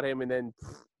shot him and then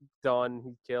done,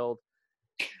 he killed.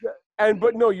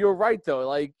 But no, you're right though.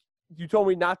 Like you told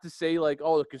me not to say like,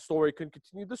 oh, the story couldn't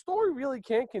continue. The story really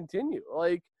can't continue.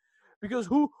 Like because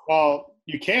Well,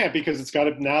 you can't because it's got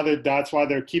to now that's why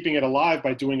they're keeping it alive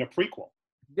by doing a prequel.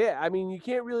 Yeah, I mean you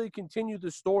can't really continue the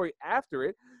story after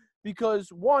it. Because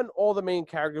one, all the main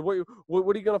characters.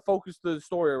 What are you gonna focus the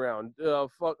story around?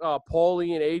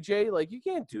 Paulie and AJ. Like you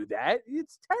can't do that.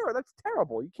 It's terrible. That's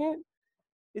terrible. You can't.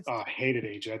 I hated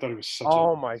AJ. I thought he was such.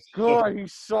 Oh my god, he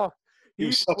sucked. He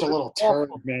was such a little turd,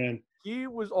 man. He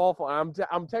was awful. I'm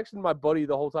texting my buddy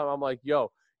the whole time. I'm like,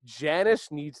 yo,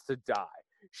 Janice needs to die.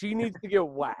 She needs to get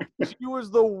whacked. She was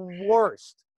the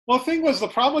worst. Well, the thing was, the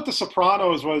problem with The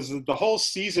Sopranos was the whole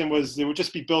season was it would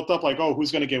just be built up like, oh,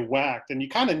 who's going to get whacked? And you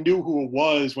kind of knew who it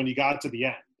was when you got to the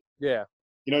end. Yeah.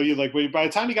 You like by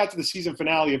the time you got to the season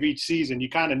finale of each season, you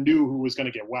kind of knew who was going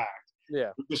to get whacked.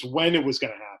 Yeah. Just when it was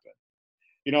going to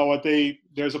happen.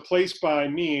 There's a place by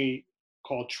me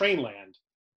called Trainland,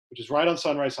 which is right on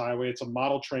Sunrise Highway. It's a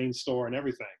model train store and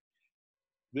everything.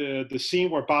 The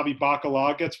scene where Bobby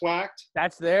Bacala gets whacked.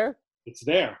 That's there? It's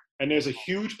there. And there's a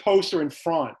huge poster in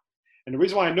front. And the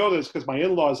reason why I know this is because my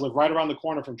in-laws live right around the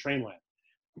corner from Trainland.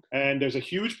 And there's a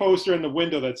huge poster in the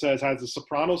window that has the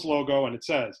Sopranos logo, and it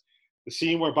says, the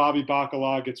scene where Bobby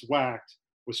Bacala gets whacked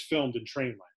was filmed in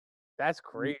Trainland. That's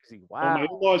crazy. Wow. When my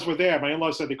in-laws were there. My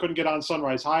in-laws said they couldn't get on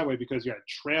Sunrise Highway because you had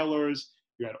trailers,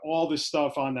 you had all this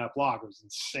stuff on that block. It was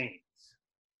insane.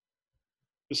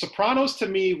 The Sopranos, to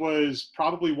me, was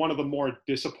probably one of the more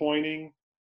disappointing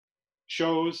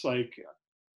shows. Like,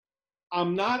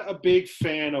 I'm not a big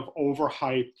fan of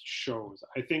overhyped shows.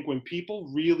 I think when people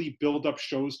really build up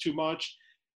shows too much,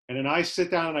 and then I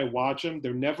sit down and I watch them,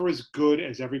 they're never as good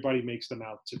as everybody makes them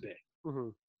out to be. Mm-hmm.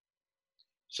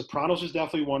 Sopranos is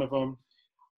definitely one of them.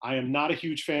 I am not a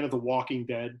huge fan of The Walking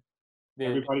Dead.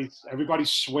 Yeah. Everybody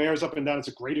swears up and down it's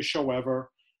the greatest show ever.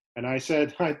 And I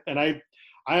said,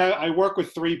 I work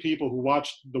with 3 people who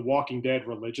watch The Walking Dead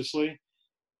religiously.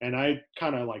 And I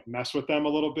kind of like mess with them a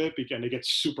little bit and they get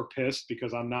super pissed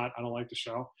because I don't like the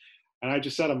show. And I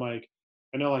just said, I'm like,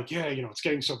 and they're like, yeah, it's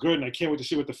getting so good and I can't wait to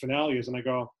see what the finale is. And I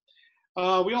go,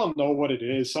 we all know what it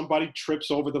is. Somebody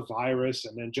trips over the virus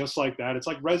and then just like that, it's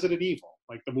like Resident Evil,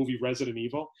 like the movie Resident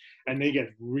Evil. And they get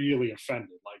really offended.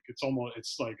 Like it's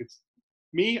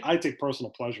me, I take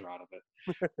personal pleasure out of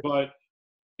it. But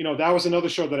that was another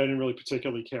show that I didn't really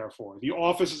particularly care for. The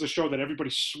Office is a show that everybody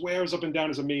swears up and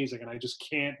down is amazing, and I just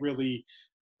can't really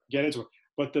get into it.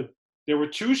 But there were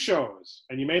 2 shows,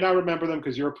 and you may not remember them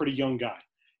because you're a pretty young guy.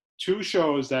 2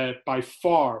 shows that by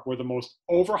far were the most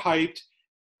overhyped,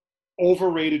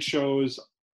 overrated shows,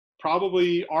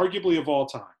 probably arguably of all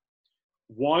time.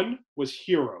 One was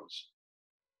Heroes.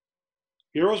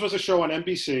 Heroes was a show on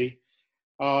NBC.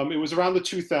 It was around the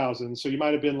 2000s, so you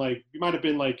might have been like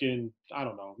in, I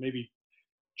don't know, maybe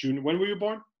June. When were you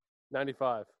born?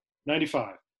 95.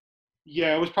 95.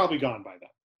 Yeah, it was probably gone by then.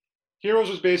 Heroes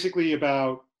was basically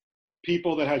about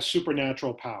people that had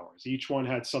supernatural powers. Each one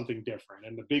had something different,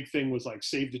 and the big thing was like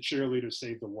save the cheerleader,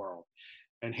 save the world.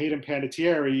 And Hayden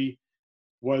Panettiere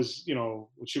was,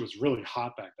 she was really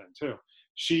hot back then too.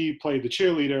 She played the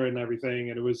cheerleader and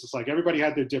everything, and it was just like everybody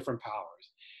had their different powers.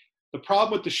 The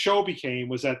problem with the show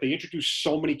was that they introduced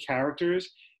so many characters,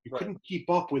 you couldn't keep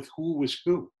up with who was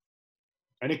who.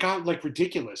 And it got like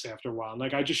ridiculous after a while. And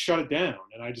like I just shut it down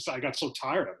and I got so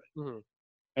tired of it. Mm-hmm.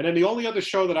 And then the only other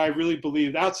show that I really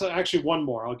believe, that's actually one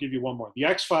more. I'll give you one more. The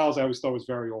X-Files I always thought was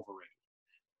very overrated.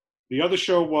 The other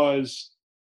show was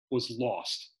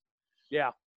Lost.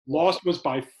 Yeah. Lost was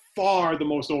by far the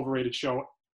most overrated show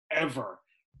ever.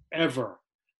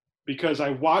 Because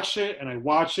I watched it and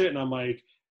I'm like,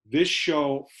 this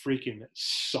show freaking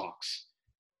sucks.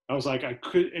 I was like, I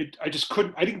just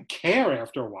couldn't, I didn't care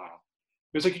after a while.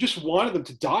 It was like, you just wanted them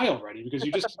to die already because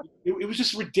it was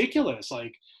just ridiculous.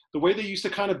 Like the way they used to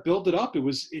kind of build it up,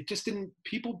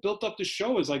 people built up the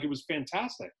show as like, it was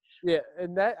fantastic. Yeah.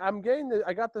 And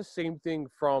I got the same thing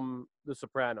from The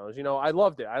Sopranos. I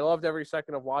loved it. I loved every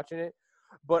second of watching it,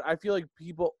 but I feel like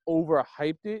people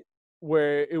overhyped it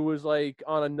where it was like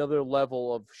on another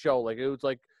level of show. Like it was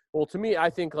like, well, to me, I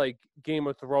think like Game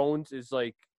of Thrones is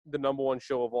like the #1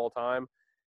 show of all time.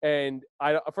 And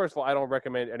first of all, I don't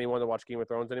recommend anyone to watch Game of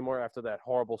Thrones anymore after that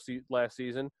horrible last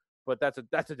season. but that's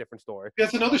a different story.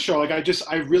 That's another show. Like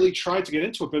I really tried to get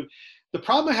into it, but the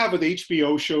problem I have with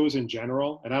HBO shows in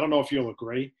general, and I don't know if you'll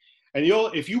agree, and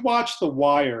if you watch The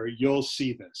Wire, you'll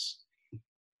see this.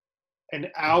 An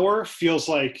hour feels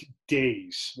like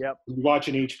days. Yep. When you watch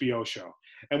an HBO show.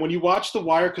 And when you watch The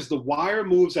Wire, because The Wire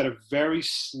moves at a very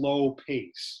slow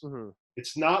pace. Mm-hmm.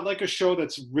 It's not like a show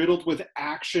that's riddled with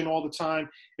action all the time.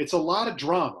 It's a lot of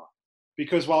drama.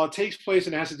 Because while it takes place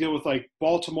and it has to deal with like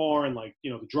Baltimore and like,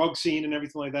 the drug scene and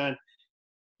everything like that,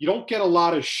 you don't get a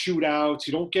lot of shootouts.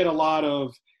 You don't get a lot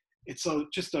of, it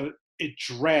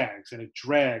drags and it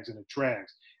drags and it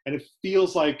drags. And it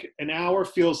feels like an hour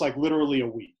feels like literally a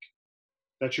week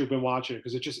that you've been watching it,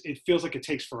 because it feels like it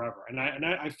takes forever. And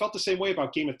I felt the same way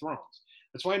about Game of Thrones.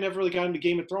 That's why I never really got into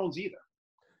Game of Thrones either.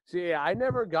 See, yeah, I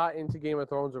never got into Game of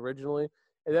Thrones originally.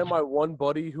 And then my one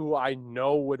buddy who I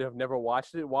know would have never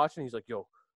watched it, and he's like, yo,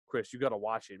 Chris, you got to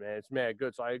watch it, man. It's mad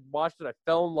good. So I watched it. I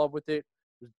fell in love with it.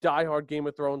 I was a diehard Game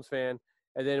of Thrones fan.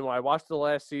 And then when I watched the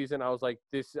last season, I was like,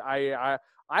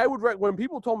 I would, when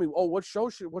people told me, oh, what show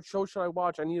should I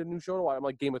watch? I need a new show to watch. I'm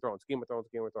like, Game of Thrones.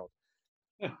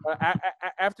 Yeah.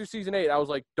 After season 8, I was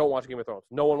like, don't watch Game of Thrones.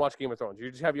 No one watch Game of Thrones.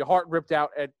 You just have your heart ripped out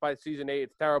by season 8.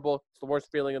 It's terrible. It's the worst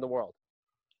feeling in the world.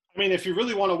 I mean, if you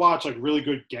really want to watch like really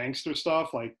good gangster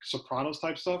stuff, like Sopranos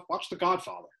type stuff, watch The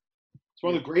Godfather. It's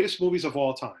one of the greatest movies of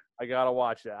all time. I gotta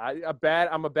watch that.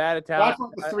 I'm a bad Italian.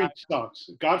 Godfather 3 sucks.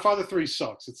 Godfather 3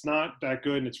 sucks. It's not that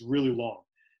good and it's really long.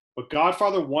 But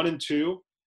Godfather 1 and 2,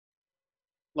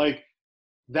 like,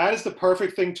 that is the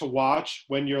perfect thing to watch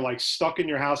when you're like stuck in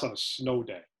your house on a snow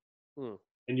day.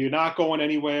 And you're not going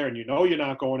anywhere, and you're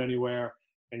not going anywhere,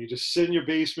 and you just sit in your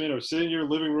basement or sit in your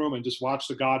living room and just watch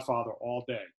The Godfather all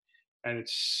day. And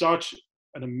it's such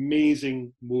an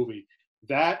amazing movie.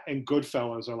 That and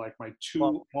Goodfellas are like my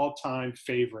two all-time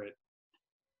favorite.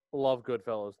 Love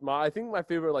Goodfellas. I think my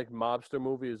favorite like mobster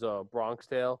movie is Bronx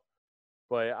Tale,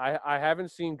 but I haven't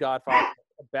seen Godfather.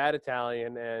 Bad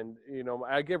Italian, and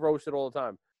I get roasted all the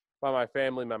time by my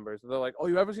family members. They're like, "Oh,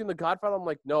 you ever seen The Godfather?" I'm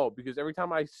like, "No," because every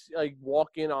time I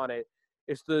walk in on it,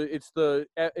 it's the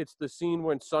scene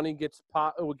when Sonny gets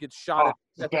shot. It's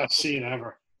the best scene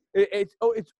ever. It's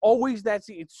always that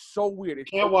scene. It's so weird. You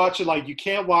can't watch it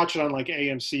on like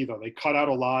AMC though. They cut out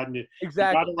a lot, and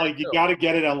exactly. You got to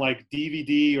get it on like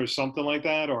DVD or something like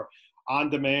that, or on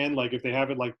demand. Like if they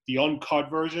have it like the uncut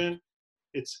version,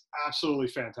 it's absolutely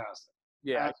fantastic.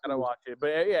 Yeah, I gotta watch it. But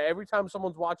yeah, every time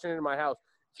someone's watching it in my house,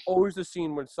 it's always the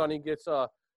scene when Sonny gets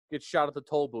shot at the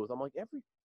toll booth. I'm like, every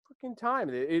freaking time.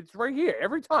 It's right here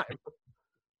every time.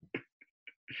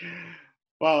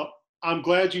 Well, I'm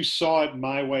glad you saw it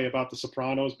my way about The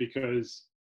Sopranos, because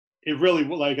it really,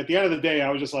 like, at the end of the day, I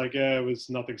was just like, yeah, it was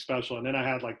nothing special. And then I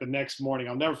had like the next morning,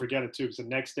 I'll never forget it too, because the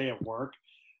next day at work,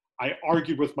 I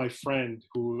argued with my friend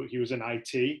he was in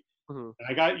IT. And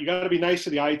you got to be nice to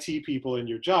the IT people in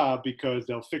your job, because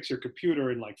they'll fix your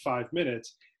computer in like 5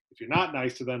 minutes. If you're not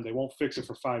nice to them, they won't fix it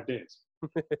for 5 days.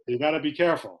 You got to be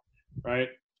careful, right?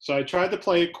 So I tried to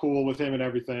play it cool with him and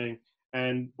everything.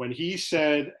 And when he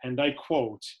said, and I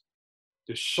quote,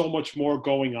 "There's so much more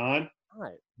going on,"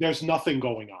 right. There's nothing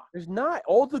going on. There's not.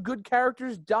 All the good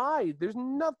characters died. There's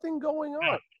nothing going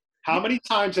on. How many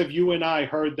times have you and I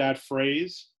heard that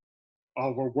phrase?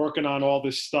 Oh, we're working on all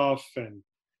this stuff, and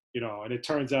and it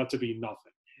turns out to be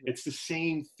nothing. It's the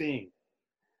same thing.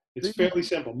 It's fairly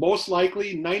simple. Most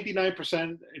likely,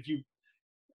 99%,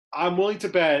 I'm willing to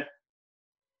bet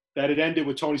that it ended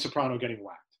with Tony Soprano getting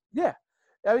whacked. Yeah.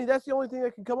 I mean, that's the only thing I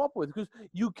can come up with, because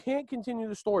you can't continue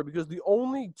the story, because the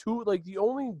only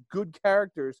good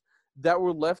characters that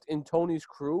were left in Tony's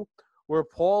crew were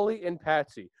Paulie and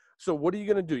Patsy. So what are you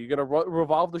going to do? You're going to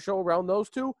revolve the show around those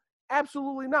two?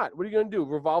 Absolutely not. What are you going to do?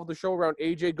 Revolve the show around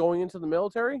AJ going into the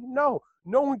military? No.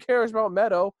 No one cares about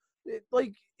Meadow.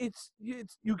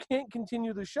 You can't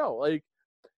continue the show. Like,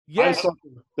 yes.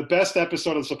 The best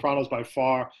episode of The Sopranos by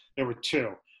far, there were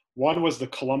two. One was the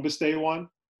Columbus Day one,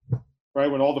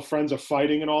 right, when all the friends are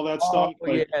fighting and all that stuff.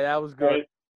 Yeah, that was good. Right?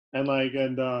 And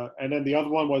then the other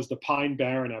one was the Pine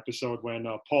Barren episode when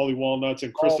Paulie Walnuts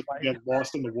and Christopher get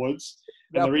lost in the woods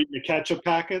and they're eating the ketchup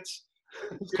packets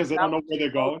because they don't know where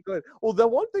they're going. Good. Well, the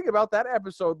one thing about that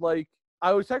episode, like,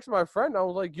 I was texting my friend. I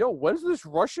was like, "Yo, when's this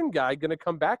Russian guy gonna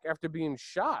come back after being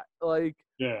shot?" Like,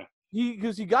 yeah,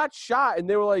 because he got shot, and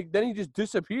they were like, then he just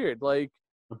disappeared. Like,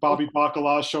 Bobby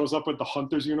Bacala shows up with the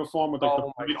hunter's uniform with like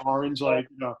the bright orange,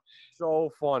 so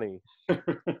funny,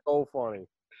 so funny.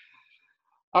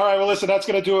 All right, well, listen, that's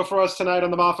going to do it for us tonight on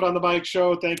the Moffat on the Mic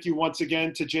show. Thank you once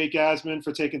again to Jake Asman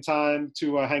for taking time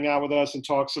to hang out with us and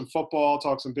talk some football,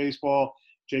 talk some baseball.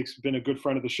 Jake's been a good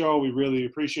friend of the show. We really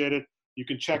appreciate it. You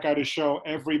can check out his show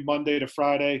every Monday to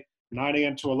Friday, 9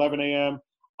 a.m. to 11 a.m.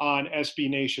 on SB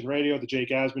Nation Radio, the Jake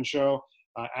Asman Show.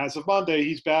 As of Monday,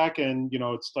 he's back, and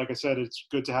it's like I said, it's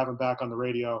good to have him back on the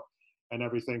radio and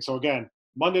everything. So again,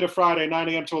 Monday to Friday, 9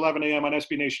 a.m. to 11 a.m. on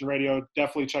SB Nation Radio.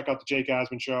 Definitely check out the Jake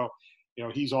Asman Show.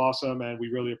 He's awesome, and we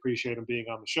really appreciate him being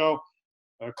on the show.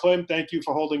 Clem, thank you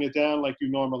for holding it down like you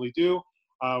normally do.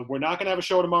 We're not going to have a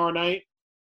show tomorrow night,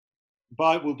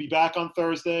 but we'll be back on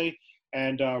Thursday.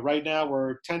 And right now,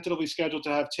 we're tentatively scheduled to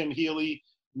have Tim Healy,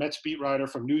 Mets beat writer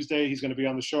from Newsday. He's going to be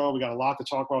on the show. We got a lot to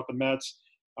talk about with the Mets.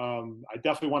 I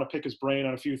definitely want to pick his brain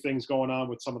on a few things going on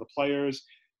with some of the players,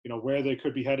 where they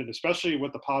could be headed, especially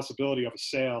with the possibility of a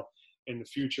sale in the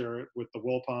future with the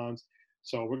Wilpons.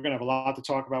 So we're going to have a lot to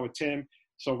talk about with Tim.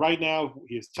 So right now,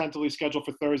 he is tentatively scheduled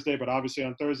for Thursday, but obviously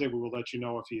on Thursday, we will let you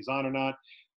know if he's on or not.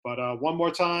 But one more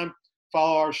time,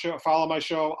 follow my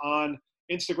show on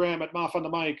Instagram at Moff on the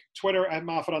Mic, Twitter at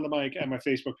Moffat on the Mic, and my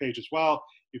Facebook page as well.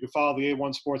 You can follow the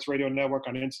A1 Sports Radio Network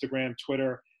on Instagram,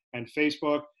 Twitter, and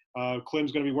Facebook.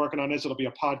 Clem's going to be working on this. It'll be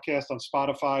a podcast on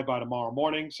Spotify by tomorrow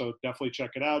morning, so definitely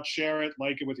check it out, share it,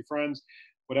 like it with your friends,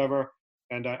 whatever.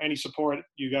 And any support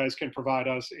you guys can provide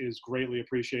us is greatly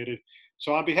appreciated.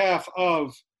 So on behalf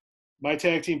of my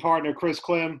tag team partner, Chris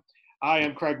Clem, I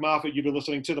am Craig Moffat. You've been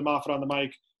listening to the Moffat on the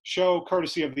Mic show,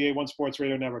 courtesy of the A1 Sports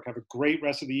Radio Network. Have a great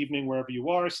rest of the evening wherever you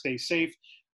are. Stay safe.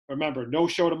 Remember, no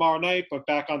show tomorrow night, but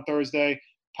back on Thursday,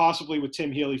 possibly with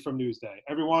Tim Healy from Newsday.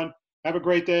 Everyone, have a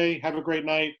great day. Have a great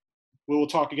night. We will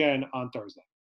talk again on Thursday.